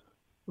parents.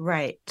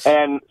 Right.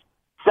 And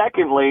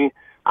secondly,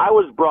 I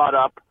was brought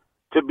up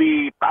to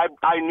be,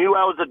 I knew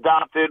I was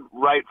adopted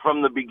right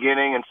from the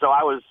beginning. And so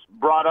I was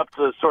brought up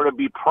to sort of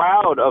be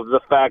proud of the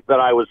fact that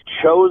I was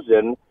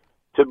chosen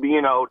to be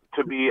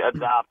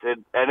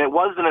adopted. And it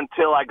wasn't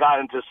until I got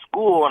into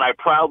school and I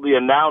proudly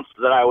announced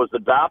that I was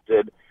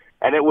adopted,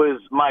 and it was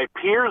my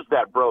peers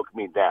that broke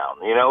me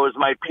down. It was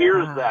my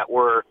peers that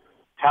were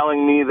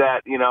telling me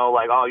that,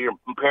 your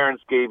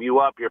parents gave you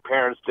up, your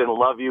parents didn't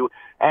love you.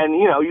 And,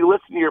 you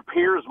listen to your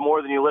peers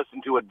more than you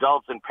listen to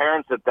adults and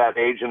parents at that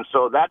age. And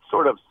so that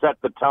sort of set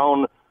the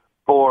tone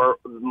for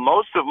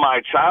most of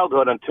my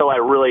childhood until I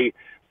really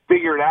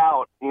figured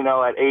out,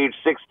 at age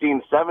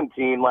 16,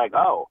 17,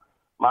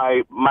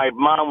 my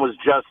mom was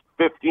just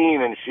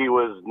 15 and she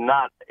was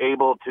not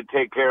able to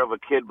take care of a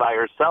kid by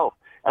herself.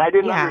 And I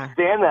didn't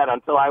understand that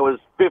until I was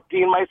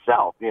 15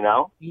 myself,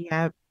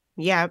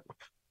 Yep.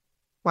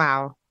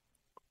 Wow.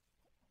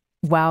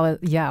 Wow.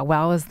 Yeah.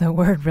 Wow is the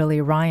word,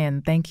 really.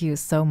 Ryan, thank you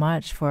so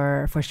much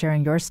for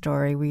sharing your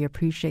story. We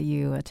appreciate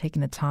you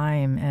taking the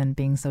time and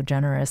being so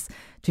generous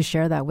to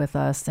share that with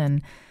us.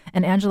 And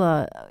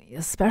Angela,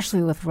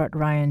 especially with what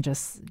Ryan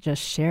just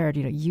shared,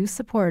 you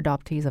support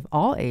adoptees of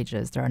all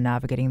ages that are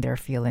navigating their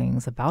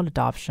feelings about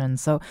adoption.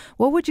 So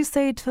what would you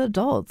say to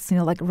adults,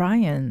 like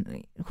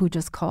Ryan, who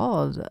just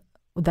called,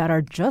 that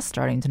are just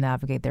starting to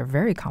navigate their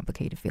very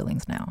complicated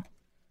feelings now?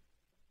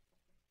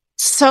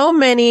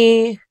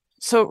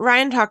 So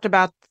Ryan talked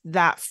about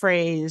that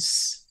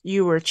phrase,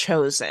 "you were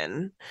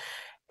chosen."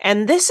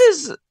 And this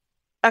is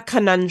a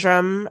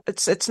conundrum.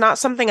 It's not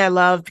something I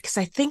love because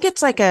I think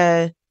it's like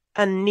a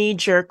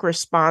knee-jerk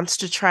response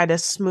to try to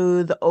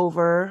smooth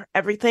over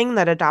everything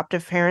that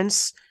adoptive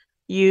parents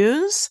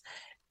use,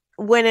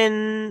 when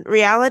in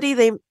reality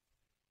they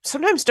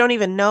sometimes don't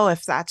even know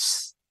if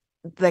that's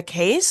the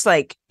case.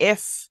 Like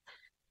if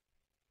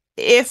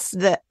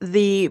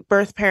the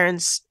birth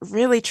parents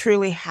really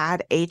truly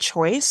had a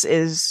choice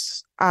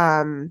is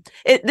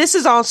this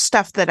is all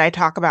stuff that I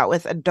talk about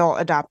with adult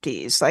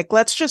adoptees. Like,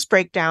 let's just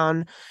break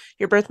down,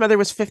 your birth mother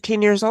was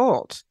 15 years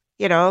old,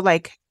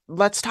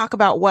 let's talk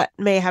about what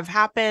may have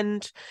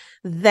happened.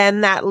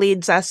 Then that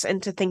leads us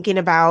into thinking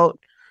about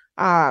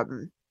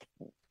her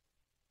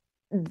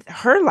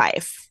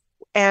life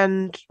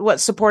and what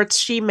supports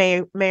she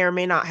may or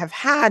may not have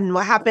had and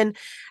what happened.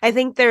 I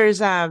think there's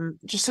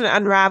just an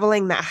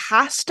unraveling that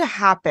has to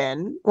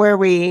happen where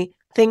we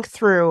think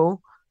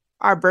through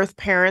our birth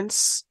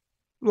parents'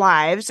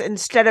 lives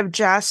instead of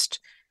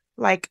just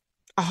like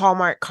a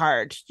Hallmark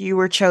card. You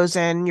were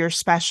chosen, you're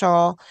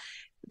special.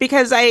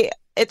 Because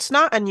it's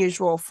not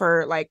unusual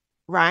for like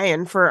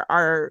Ryan, for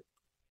our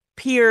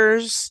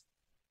peers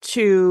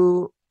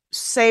to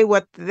say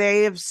what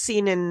they have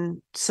seen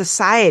in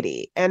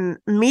society, and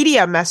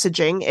media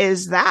messaging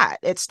is that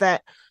it's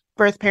that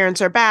birth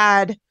parents are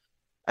bad,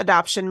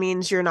 adoption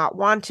means you're not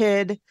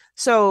wanted.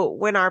 So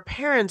when our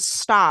parents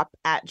stop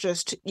at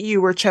just,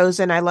 you were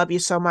chosen, I love you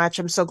so much,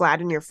 I'm so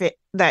glad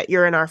that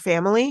you're in our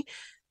family,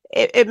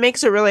 it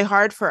makes it really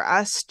hard for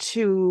us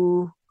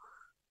to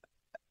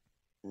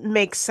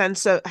make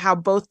sense of how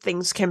both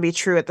things can be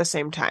true at the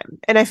same time.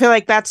 And I feel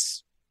like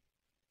that's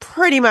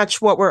pretty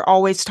much what we're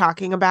always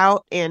talking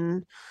about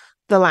in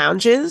the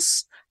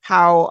lounges,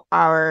 how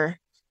our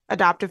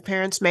adoptive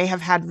parents may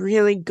have had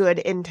really good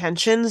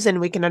intentions and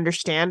we can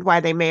understand why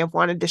they may have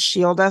wanted to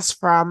shield us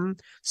from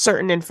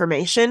certain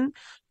information,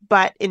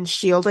 but in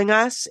shielding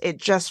us, it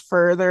just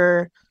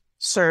further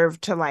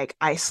served to like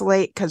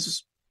isolate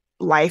because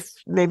life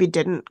maybe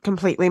didn't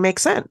completely make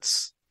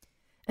sense.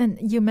 And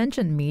you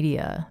mentioned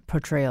media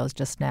portrayals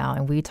just now,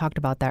 and we talked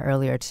about that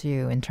earlier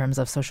too, in terms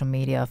of social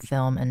media,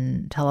 film,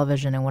 and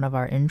television in one of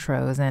our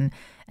intros, and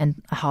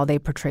how they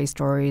portray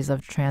stories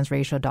of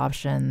transracial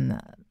adoption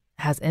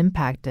has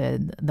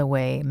impacted the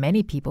way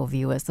many people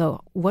view it.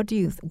 So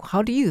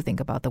how do you think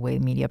about the way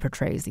media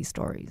portrays these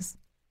stories?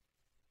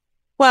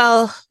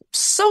 Well,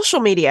 social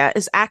media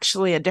is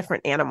actually a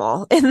different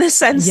animal in the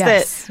sense that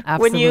Yes,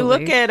 when you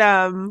look absolutely.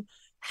 at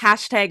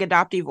hashtag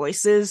adoptee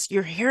voices,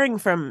 you're hearing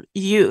from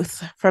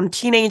youth, from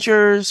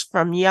teenagers,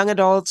 from young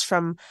adults,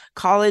 from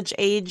college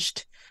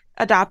aged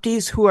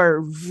adoptees who are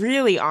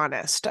really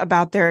honest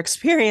about their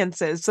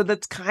experiences. So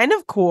that's kind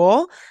of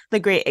cool, the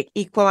great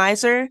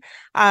equalizer.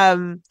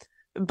 Um,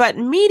 but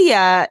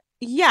media,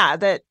 yeah,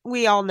 that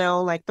we all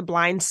know, like The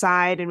Blind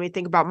Side, and we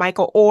think about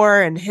Michael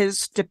Orr and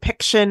his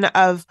depiction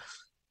of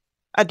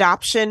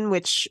adoption,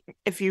 which,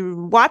 if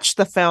you watch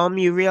the film,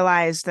 you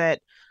realize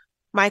that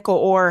Michael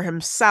Orr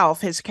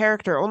himself, his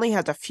character, only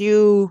has a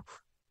few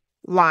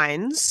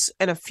lines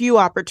and a few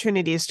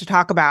opportunities to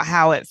talk about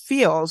how it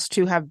feels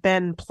to have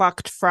been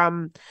plucked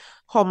from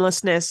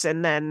homelessness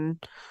and then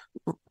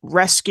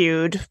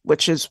rescued,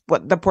 which is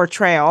what the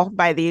portrayal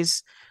by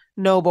these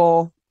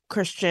noble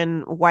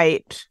Christian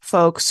white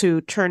folks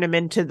who turn him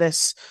into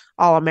this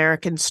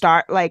all-American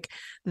star. Like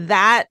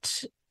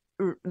that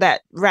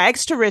that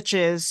rags to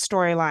riches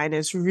storyline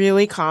is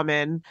really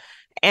common,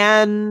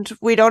 and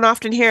we don't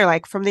often hear,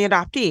 like, from the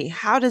adoptee,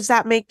 how does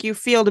that make you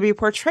feel to be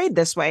portrayed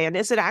this way, and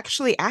is it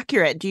actually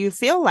accurate? Do you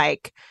feel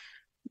like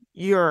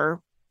you're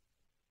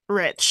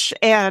rich?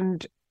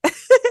 And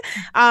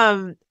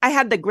I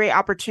had the great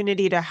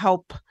opportunity to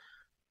help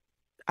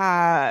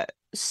uh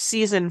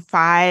season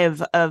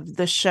 5 of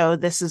the show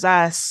This Is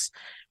Us,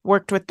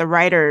 worked with the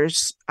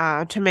writers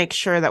to make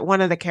sure that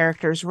one of the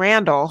characters,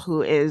 Randall,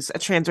 who is a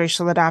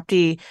transracial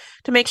adoptee,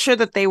 to make sure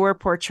that they were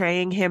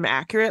portraying him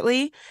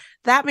accurately.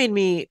 That made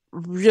me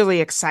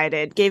really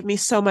excited, gave me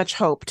so much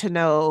hope to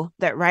know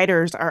that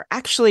writers are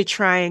actually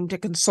trying to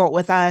consult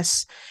with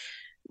us,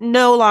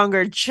 no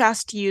longer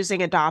just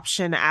using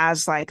adoption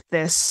as like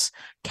this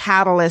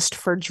catalyst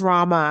for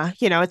drama.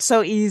 You know, it's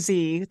so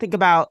easy. Think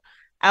about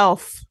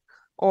Elf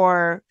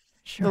or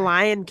The Sure.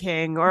 Lion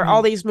King or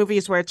all Right. these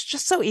movies where it's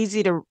just so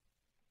easy to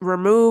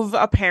remove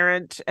a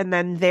parent and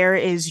then there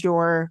is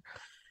your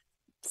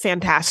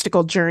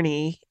fantastical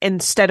journey,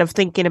 instead of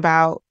thinking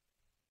about,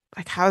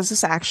 like, how does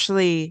this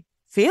actually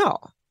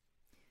feel?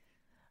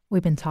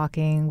 We've been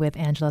talking with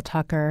Angela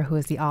Tucker, who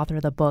is the author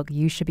of the book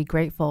You Should Be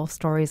Grateful,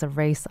 Stories of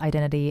Race,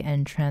 Identity,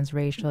 and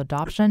Transracial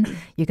Adoption.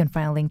 You can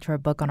find a link to her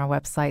book on our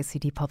website,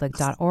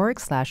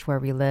 ctpublic.org/where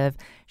we live.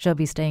 She'll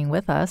be staying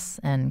with us.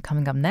 And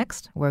coming up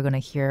next, we're going to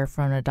hear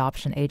from an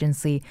adoption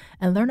agency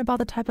and learn about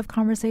the type of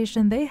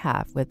conversation they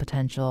have with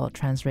potential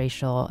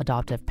transracial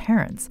adoptive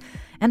parents.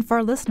 And for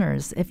our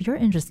listeners, if you're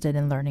interested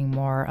in learning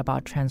more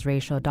about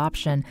transracial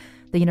adoption,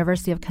 the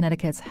University of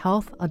Connecticut's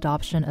Health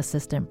Adoption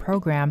Assistant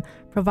Program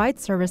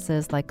provides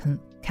services like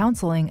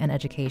counseling and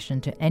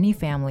education to any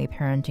family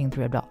parenting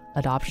through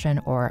adoption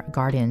or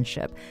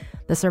guardianship.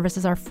 The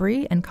services are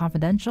free and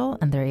confidential,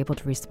 and they're able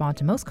to respond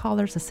to most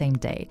callers the same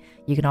day.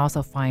 You can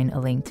also find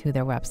a link to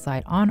their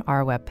website on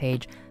our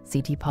webpage,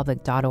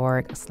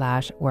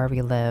 ctpublic.org/where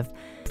we live.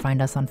 Find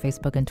us on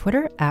Facebook and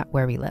Twitter at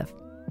Where We Live.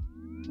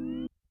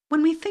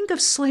 When we think of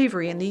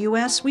slavery in the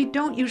U.S., we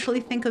don't usually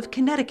think of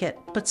Connecticut,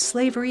 but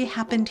slavery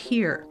happened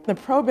here. The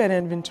probate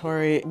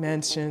inventory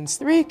mentions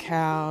 3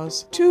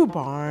 cows, 2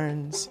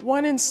 barns,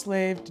 1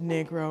 enslaved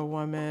Negro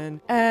woman,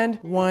 and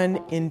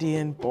 1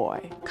 Indian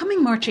boy.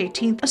 Coming March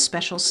 18th, a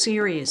special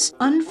series,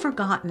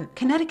 Unforgotten,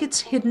 Connecticut's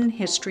Hidden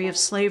History of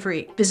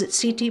Slavery. Visit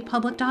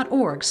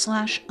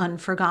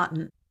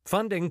ctpublic.org/unforgotten.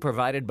 Funding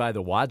provided by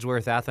the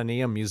Wadsworth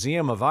Atheneum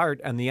Museum of Art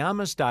and the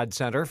Amistad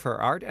Center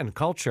for Art and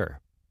Culture.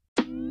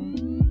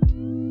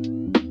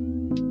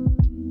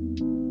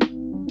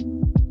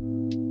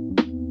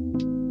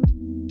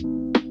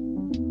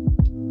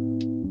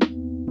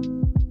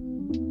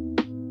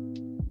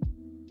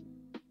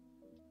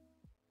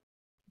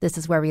 This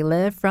is Where We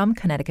Live from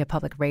Connecticut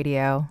Public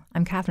Radio.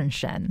 I'm Catherine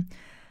Shen.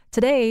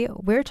 Today,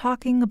 we're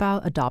talking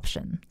about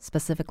adoption,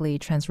 specifically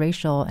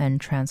transracial and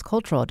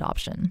transcultural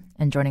adoption.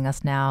 And joining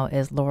us now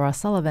is Laura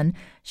Sullivan.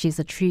 She's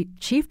the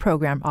Chief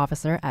Program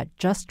Officer at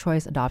Just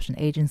Choice Adoption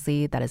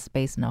Agency that is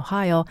based in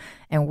Ohio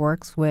and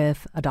works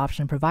with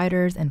adoption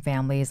providers and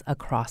families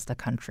across the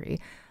country.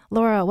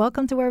 Laura,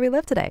 welcome to Where We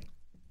Live today.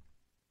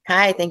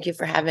 Hi, thank you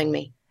for having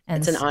me.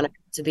 It's an honor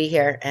to be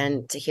here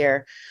and to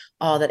hear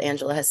all that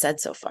Angela has said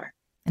so far.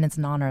 And it's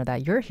an honor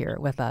that you're here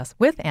with us,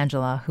 with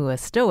Angela, who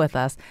is still with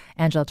us.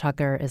 Angela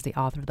Tucker is the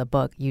author of the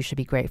book, You Should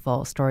Be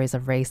Grateful, Stories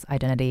of Race,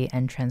 Identity,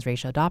 and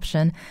Transracial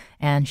Adoption.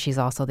 And she's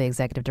also the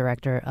executive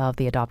director of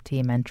the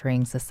Adoptee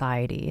Mentoring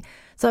Society.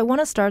 So I want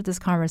to start this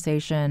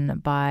conversation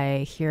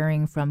by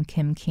hearing from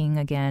Kim King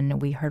again.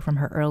 We heard from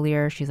her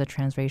earlier. She's a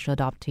transracial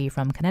adoptee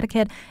from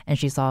Connecticut, and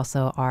she's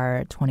also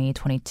our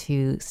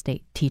 2022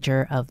 State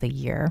Teacher of the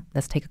Year.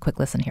 Let's take a quick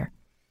listen here.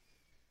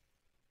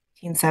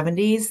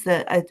 1970s,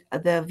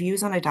 the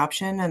views on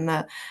adoption and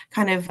the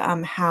kind of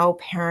how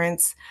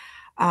parents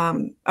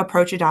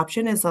approach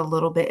adoption is a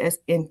little bit,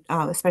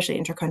 especially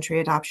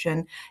intercountry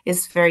adoption,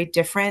 is very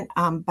different.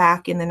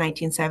 Back in the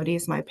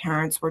 1970s, my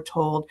parents were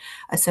told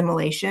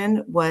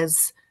assimilation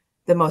was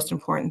the most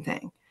important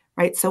thing,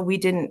 right? So we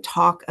didn't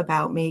talk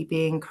about me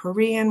being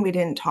Korean. We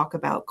didn't talk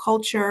about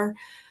culture.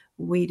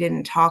 we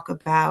didn't talk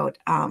about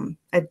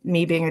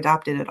me being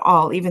adopted at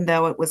all, even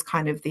though it was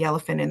kind of the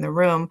elephant in the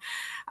room,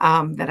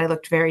 that I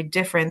looked very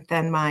different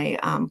than my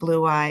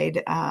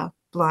blue-eyed,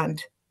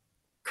 blonde,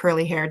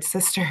 curly-haired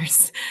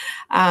sisters.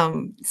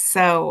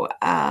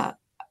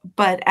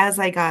 But as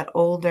I got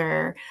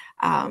older,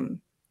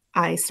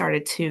 I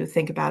started to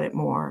think about it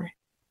more.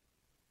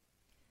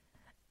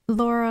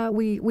 Laura,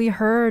 we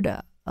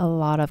heard a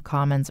lot of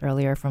comments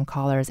earlier from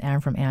callers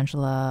and from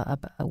Angela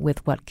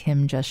with what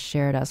Kim just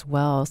shared as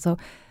well. So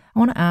I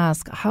want to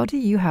ask, how do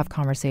you have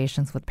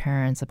conversations with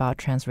parents about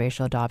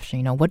transracial adoption?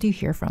 You know, what do you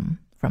hear from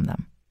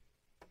them?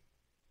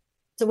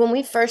 So when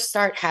we first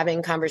start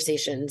having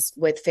conversations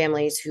with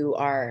families who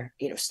are,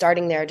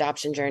 starting their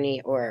adoption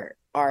journey or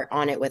are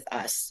on it with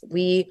us,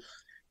 we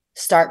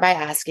start by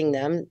asking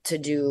them to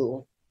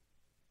do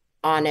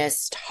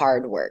honest,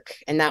 hard work.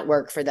 And that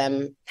work for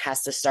them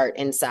has to start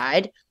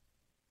inside.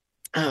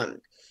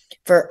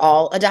 For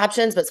all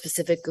adoptions, but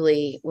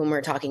specifically when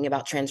we're talking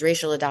about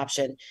transracial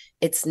adoption,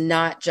 it's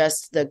not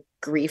just the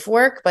grief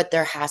work, but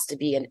there has to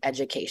be an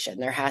education.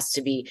 There has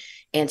to be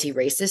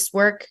anti-racist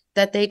work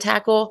that they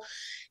tackle,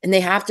 and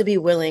they have to be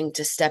willing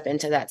to step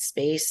into that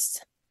space,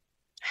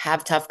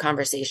 have tough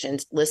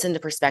conversations, listen to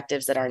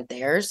perspectives that aren't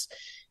theirs,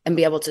 and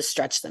be able to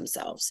stretch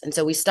themselves. And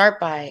so we start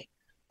by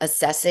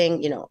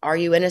assessing, are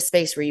you in a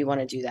space where you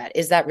want to do that?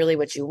 Is that really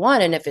what you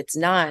want? And if it's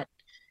not,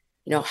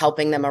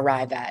 helping them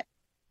arrive at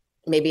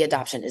maybe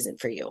adoption isn't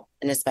for you,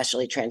 and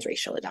especially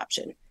transracial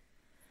adoption.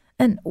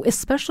 And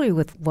especially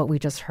with what we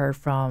just heard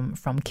from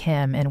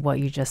Kim and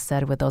what you just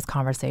said with those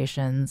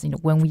conversations,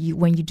 when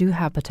you do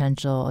have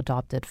potential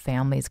adopted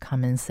families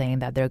come in saying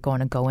that they're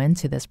going to go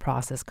into this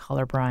process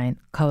colorblind,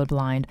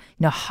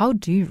 how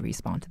do you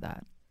respond to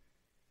that?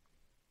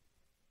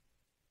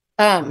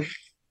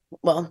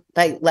 Well,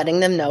 by letting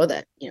them know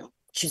that,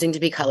 choosing to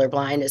be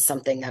colorblind is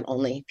something that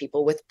only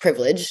people with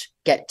privilege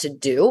get to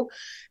do.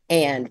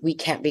 And we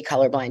can't be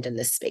colorblind in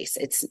this space.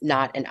 It's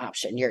not an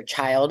option. Your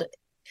child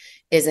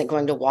isn't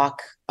going to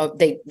walk.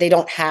 They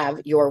don't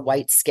have your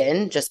white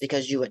skin just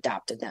because you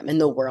adopted them.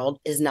 And the world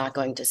is not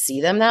going to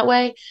see them that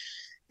way.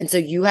 And so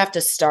you have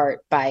to start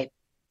by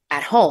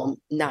at home,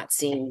 not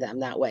seeing them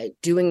that way,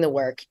 doing the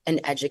work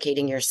and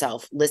educating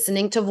yourself,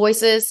 listening to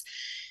voices.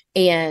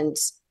 And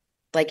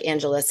like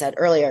Angela said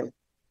earlier,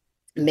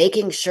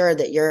 making sure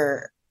that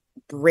you're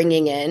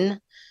bringing in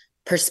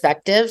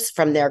perspectives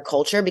from their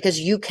culture, because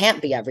you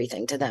can't be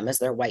everything to them as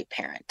their white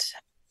parent.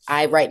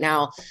 I right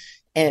now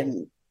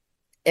am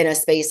in a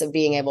space of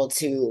being able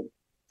to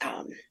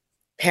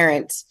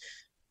parent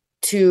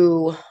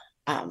two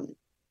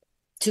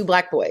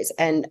Black boys,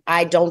 and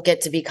I don't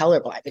get to be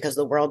colorblind because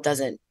the world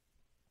doesn't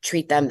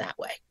treat them that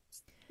way.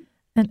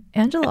 And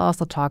Angela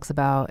also talks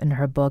about in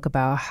her book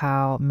about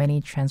how many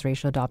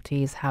transracial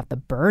adoptees have the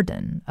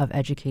burden of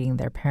educating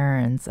their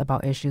parents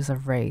about issues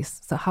of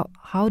race. So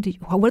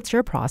what's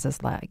your process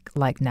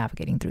like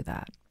navigating through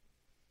that?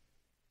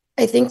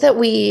 I think that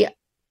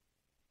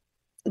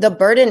the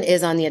burden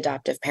is on the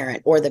adoptive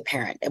parent or the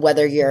parent,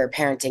 whether you're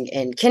parenting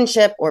in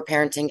kinship or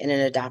parenting in an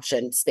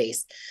adoption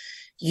space.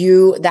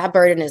 That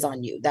burden is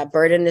on you. That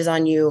burden is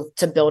on you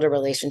to build a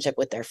relationship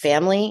with their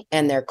family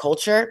and their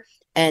culture.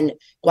 And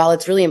while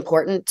it's really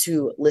important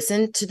to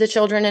listen to the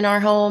children in our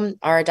home,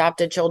 our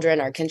adopted children,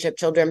 our kinship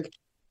children,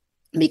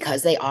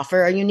 because they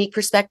offer a unique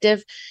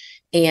perspective,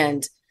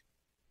 and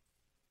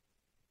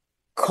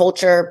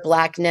culture,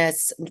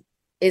 Blackness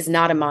is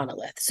not a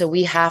monolith. So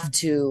we have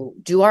to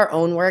do our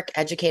own work,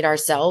 educate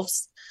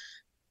ourselves,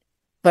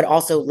 but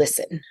also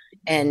listen.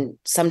 And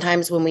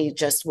sometimes when we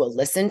just will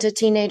listen to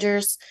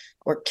teenagers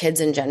or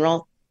kids in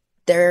general,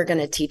 they're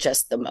going to teach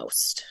us the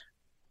most.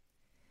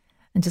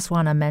 And just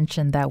want to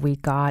mention that we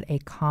got a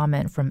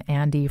comment from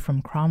Andy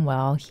from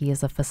Cromwell. He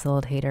is a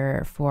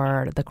facilitator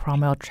for the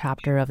Cromwell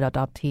chapter of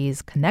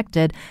Adoptees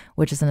Connected,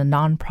 which is a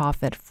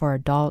nonprofit for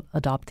adult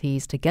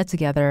adoptees to get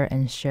together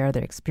and share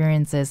their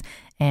experiences.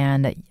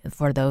 And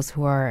for those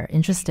who are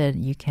interested,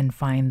 you can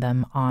find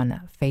them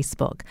on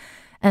Facebook.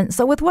 And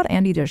so with what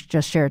Andy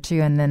just shared too,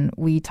 and then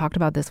we talked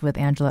about this with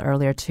Angela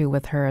earlier too,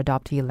 with her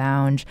Adoptee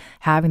Lounge,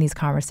 having these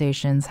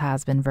conversations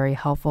has been very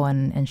helpful,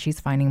 and she's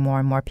finding more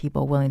and more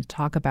people willing to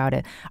talk about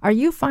it. Are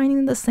you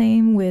finding the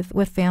same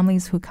with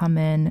families who come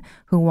in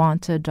who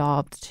want to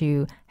adopt,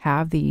 to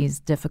have these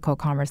difficult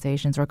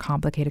conversations or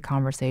complicated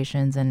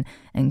conversations and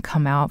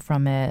come out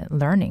from it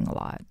learning a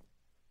lot?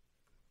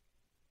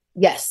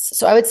 Yes.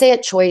 So I would say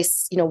at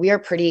Choice, we are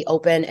pretty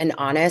open and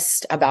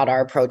honest about our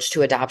approach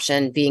to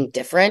adoption being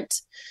different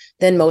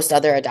than most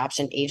other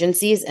adoption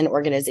agencies and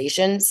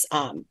organizations.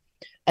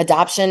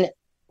 Adoption,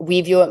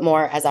 we view it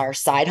more as our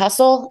side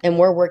hustle, and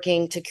we're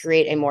working to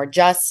create a more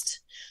just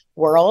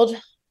world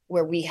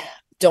where we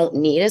don't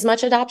need as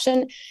much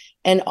adoption.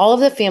 And all of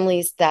the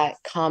families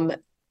that come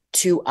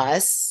to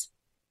us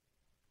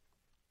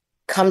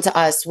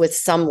with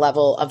some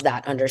level of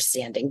that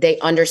understanding. They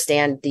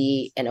understand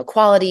the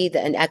inequality,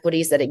 the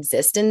inequities that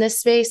exist in this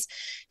space.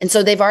 And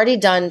so they've already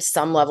done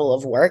some level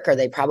of work, or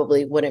they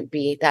probably wouldn't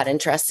be that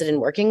interested in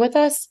working with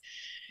us.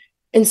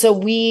 And so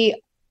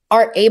we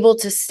are able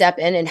to step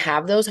in and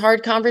have those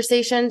hard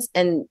conversations.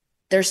 And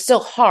they're still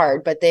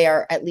hard, but they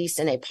are at least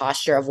in a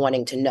posture of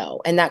wanting to know.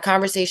 And that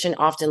conversation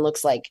often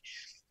looks like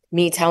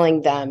me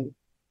telling them,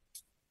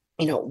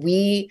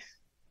 the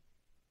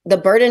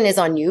burden is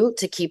on you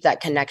to keep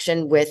that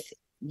connection with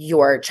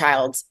your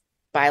child's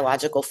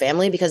biological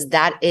family, because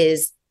I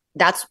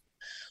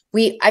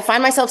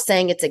find myself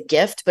saying it's a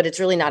gift, but it's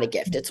really not a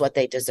gift. It's what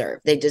they deserve.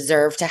 They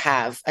deserve to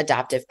have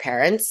adoptive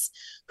parents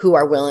who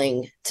are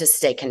willing to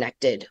stay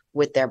connected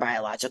with their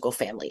biological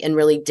family and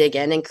really dig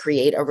in and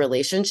create a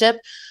relationship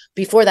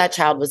before that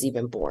child was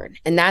even born.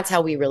 And that's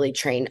how we really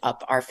train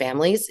up our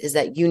families, is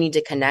that you need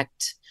to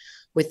connect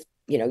with,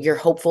 your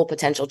hopeful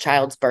potential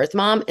child's birth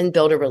mom and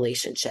build a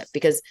relationship,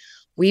 because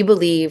we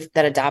believe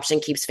that adoption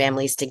keeps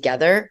families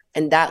together.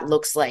 And that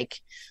looks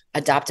like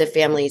adoptive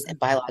families and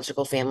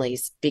biological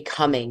families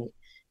becoming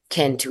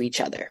kin to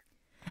each other.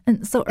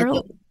 And so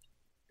early,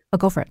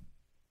 go for it.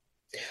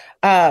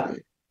 And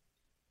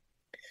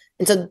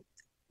so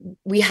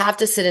we have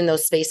to sit in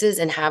those spaces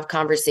and have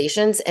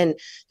conversations. And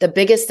the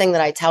biggest thing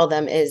that I tell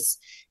them is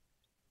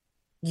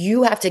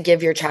you have to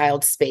give your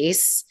child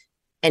space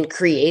and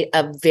create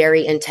a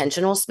very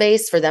intentional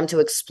space for them to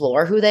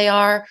explore who they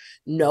are,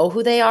 know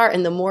who they are.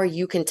 And the more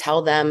you can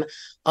tell them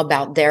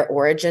about their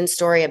origin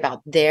story,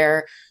 about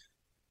their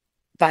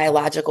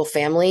biological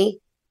family,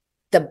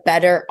 the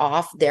better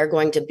off they're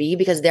going to be,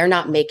 because they're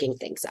not making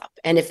things up.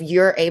 And if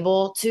you're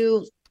able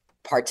to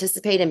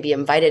participate and be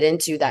invited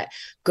into that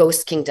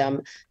ghost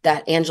kingdom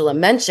that Angela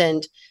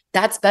mentioned,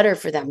 that's better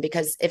for them,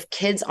 because if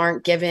kids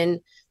aren't given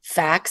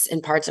facts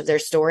and parts of their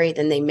story,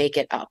 then they make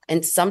it up.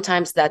 And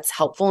sometimes that's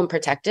helpful and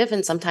protective,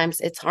 and sometimes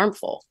it's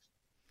harmful.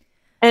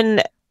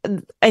 And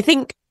I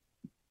think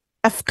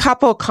a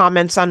couple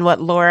comments on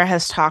what Laura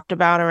has talked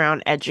about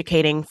around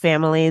educating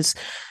families.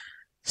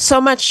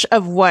 So much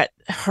of what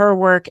her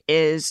work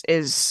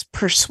is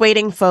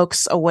persuading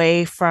folks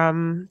away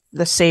from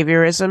the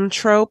saviorism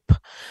trope,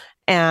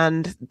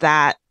 and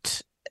that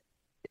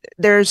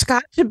there's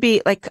got to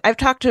be, like, I've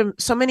talked to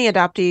so many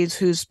adoptees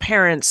whose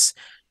parents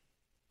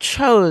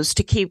chose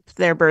to keep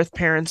their birth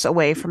parents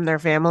away from their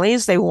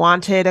families. They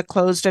wanted a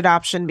closed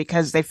adoption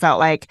because they felt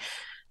like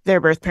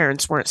their birth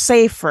parents weren't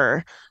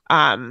safer.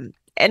 And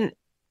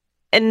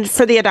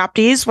for the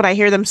adoptees, what I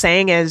hear them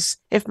saying is,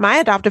 if my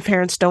adoptive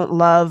parents don't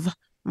love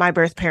my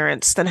birth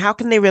parents, then how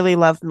can they really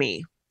love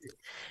me?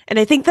 And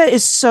I think that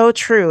is so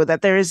true,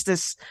 that there is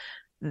this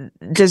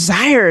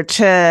desire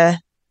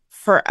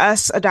for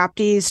us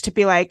adoptees to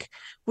be like,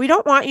 we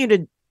don't want you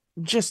to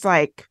just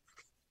like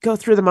go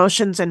through the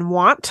motions and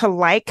want to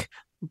like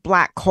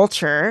Black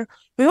culture.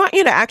 We want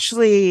you to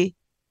actually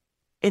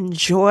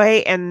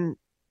enjoy and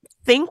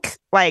think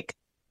like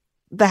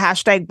the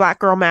hashtag Black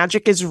Girl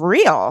Magic is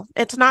real.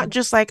 It's not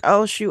just like,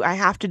 oh, shoot, I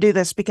have to do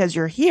this because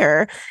you're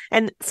here.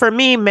 And for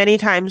me, many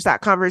times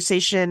that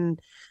conversation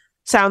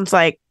sounds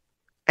like,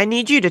 I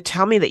need you to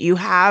tell me that you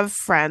have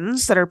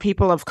friends that are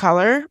people of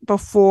color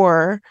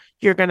before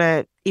you're going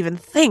to even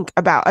think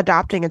about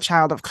adopting a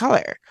child of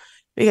color.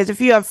 Because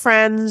if you have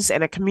friends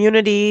in a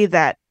community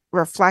that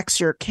reflects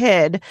your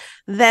kid,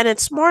 then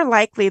it's more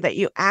likely that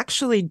you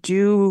actually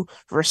do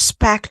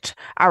respect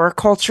our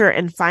culture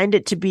and find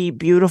it to be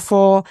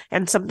beautiful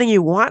and something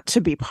you want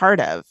to be part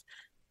of.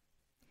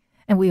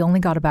 And we only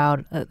got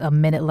about a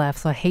minute left,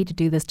 so I hate to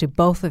do this to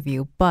both of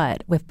you,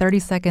 but with 30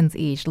 seconds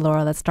each,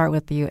 Laura, let's start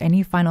with you.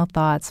 Any final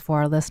thoughts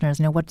for our listeners?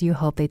 What do you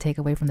hope they take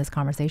away from this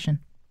conversation?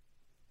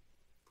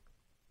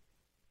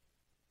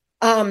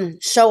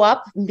 Show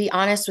up and be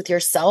honest with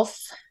yourself.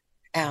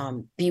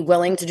 Be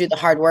willing to do the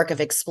hard work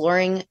of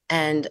exploring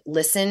and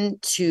listen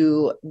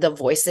to the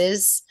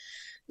voices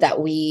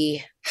that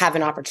we have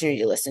an opportunity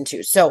to listen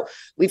to. So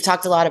we've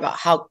talked a lot about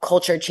how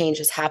culture change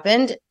has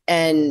happened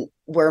and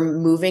we're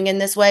moving in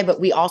this way, but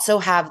we also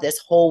have this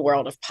whole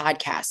world of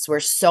podcasts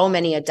where so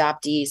many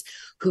adoptees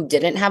who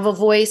didn't have a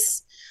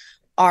voice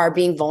are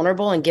being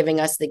vulnerable and giving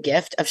us the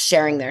gift of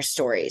sharing their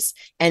stories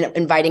and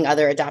inviting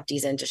other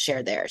adoptees in to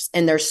share theirs.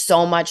 And there's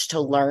so much to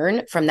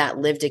learn from that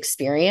lived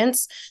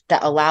experience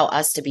that allow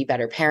us to be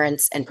better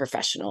parents and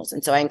professionals.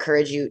 And so I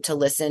encourage you to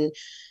listen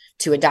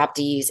to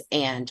adoptees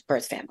and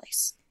birth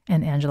families.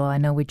 And Angela, I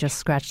know we just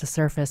scratched the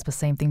surface, but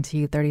same thing to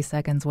you, 30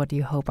 seconds. What do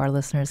you hope our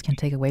listeners can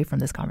take away from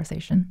this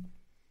conversation?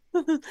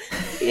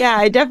 Yeah,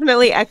 I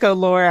definitely echo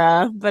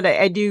Laura, but I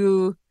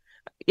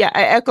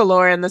echo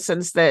Laura in the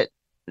sense that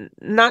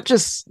not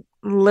just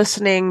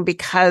listening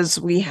because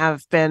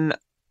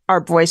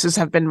our voices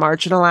have been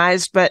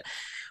marginalized, but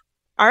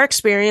our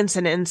experience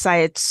and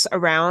insights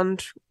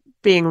around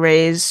being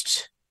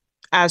raised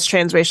as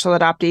transracial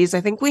adoptees,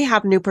 I think we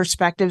have new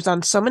perspectives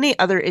on so many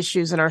other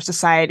issues in our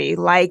society,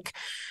 like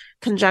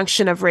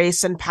conjunction of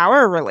race and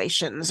power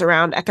relations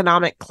around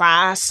economic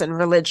class and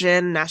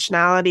religion,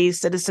 nationality,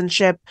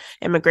 citizenship,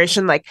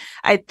 immigration. Like,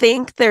 I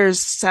think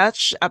there's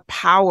such a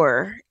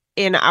power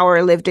in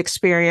our lived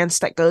experience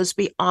that goes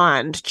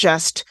beyond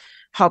just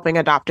helping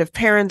adoptive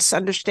parents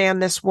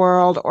understand this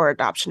world or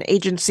adoption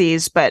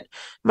agencies, but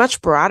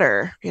much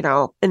broader,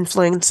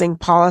 influencing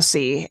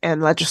policy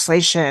and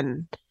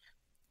legislation.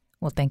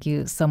 Well, thank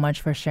you so much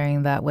for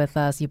sharing that with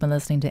us. You've been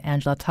listening to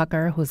Angela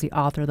Tucker, who's the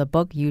author of the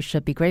book, You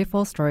Should Be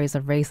Grateful, Stories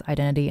of Race,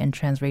 Identity, and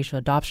Transracial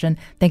Adoption.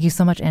 Thank you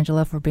so much,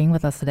 Angela, for being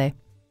with us today.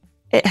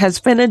 It has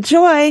been a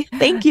joy.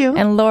 Thank you.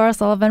 And Laura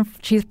Sullivan,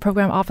 Chief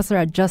Program Officer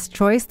at Just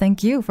Choice,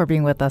 thank you for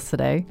being with us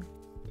today.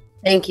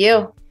 Thank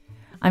you.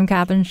 I'm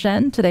Catherine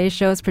Shen. Today's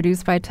show is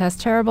produced by Tess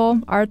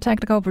Terrible. Our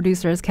technical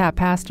producer is Kat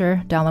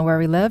Pastor. Download Where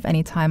We Live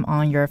anytime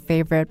on your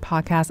favorite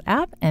podcast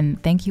app.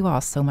 And thank you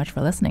all so much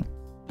for listening.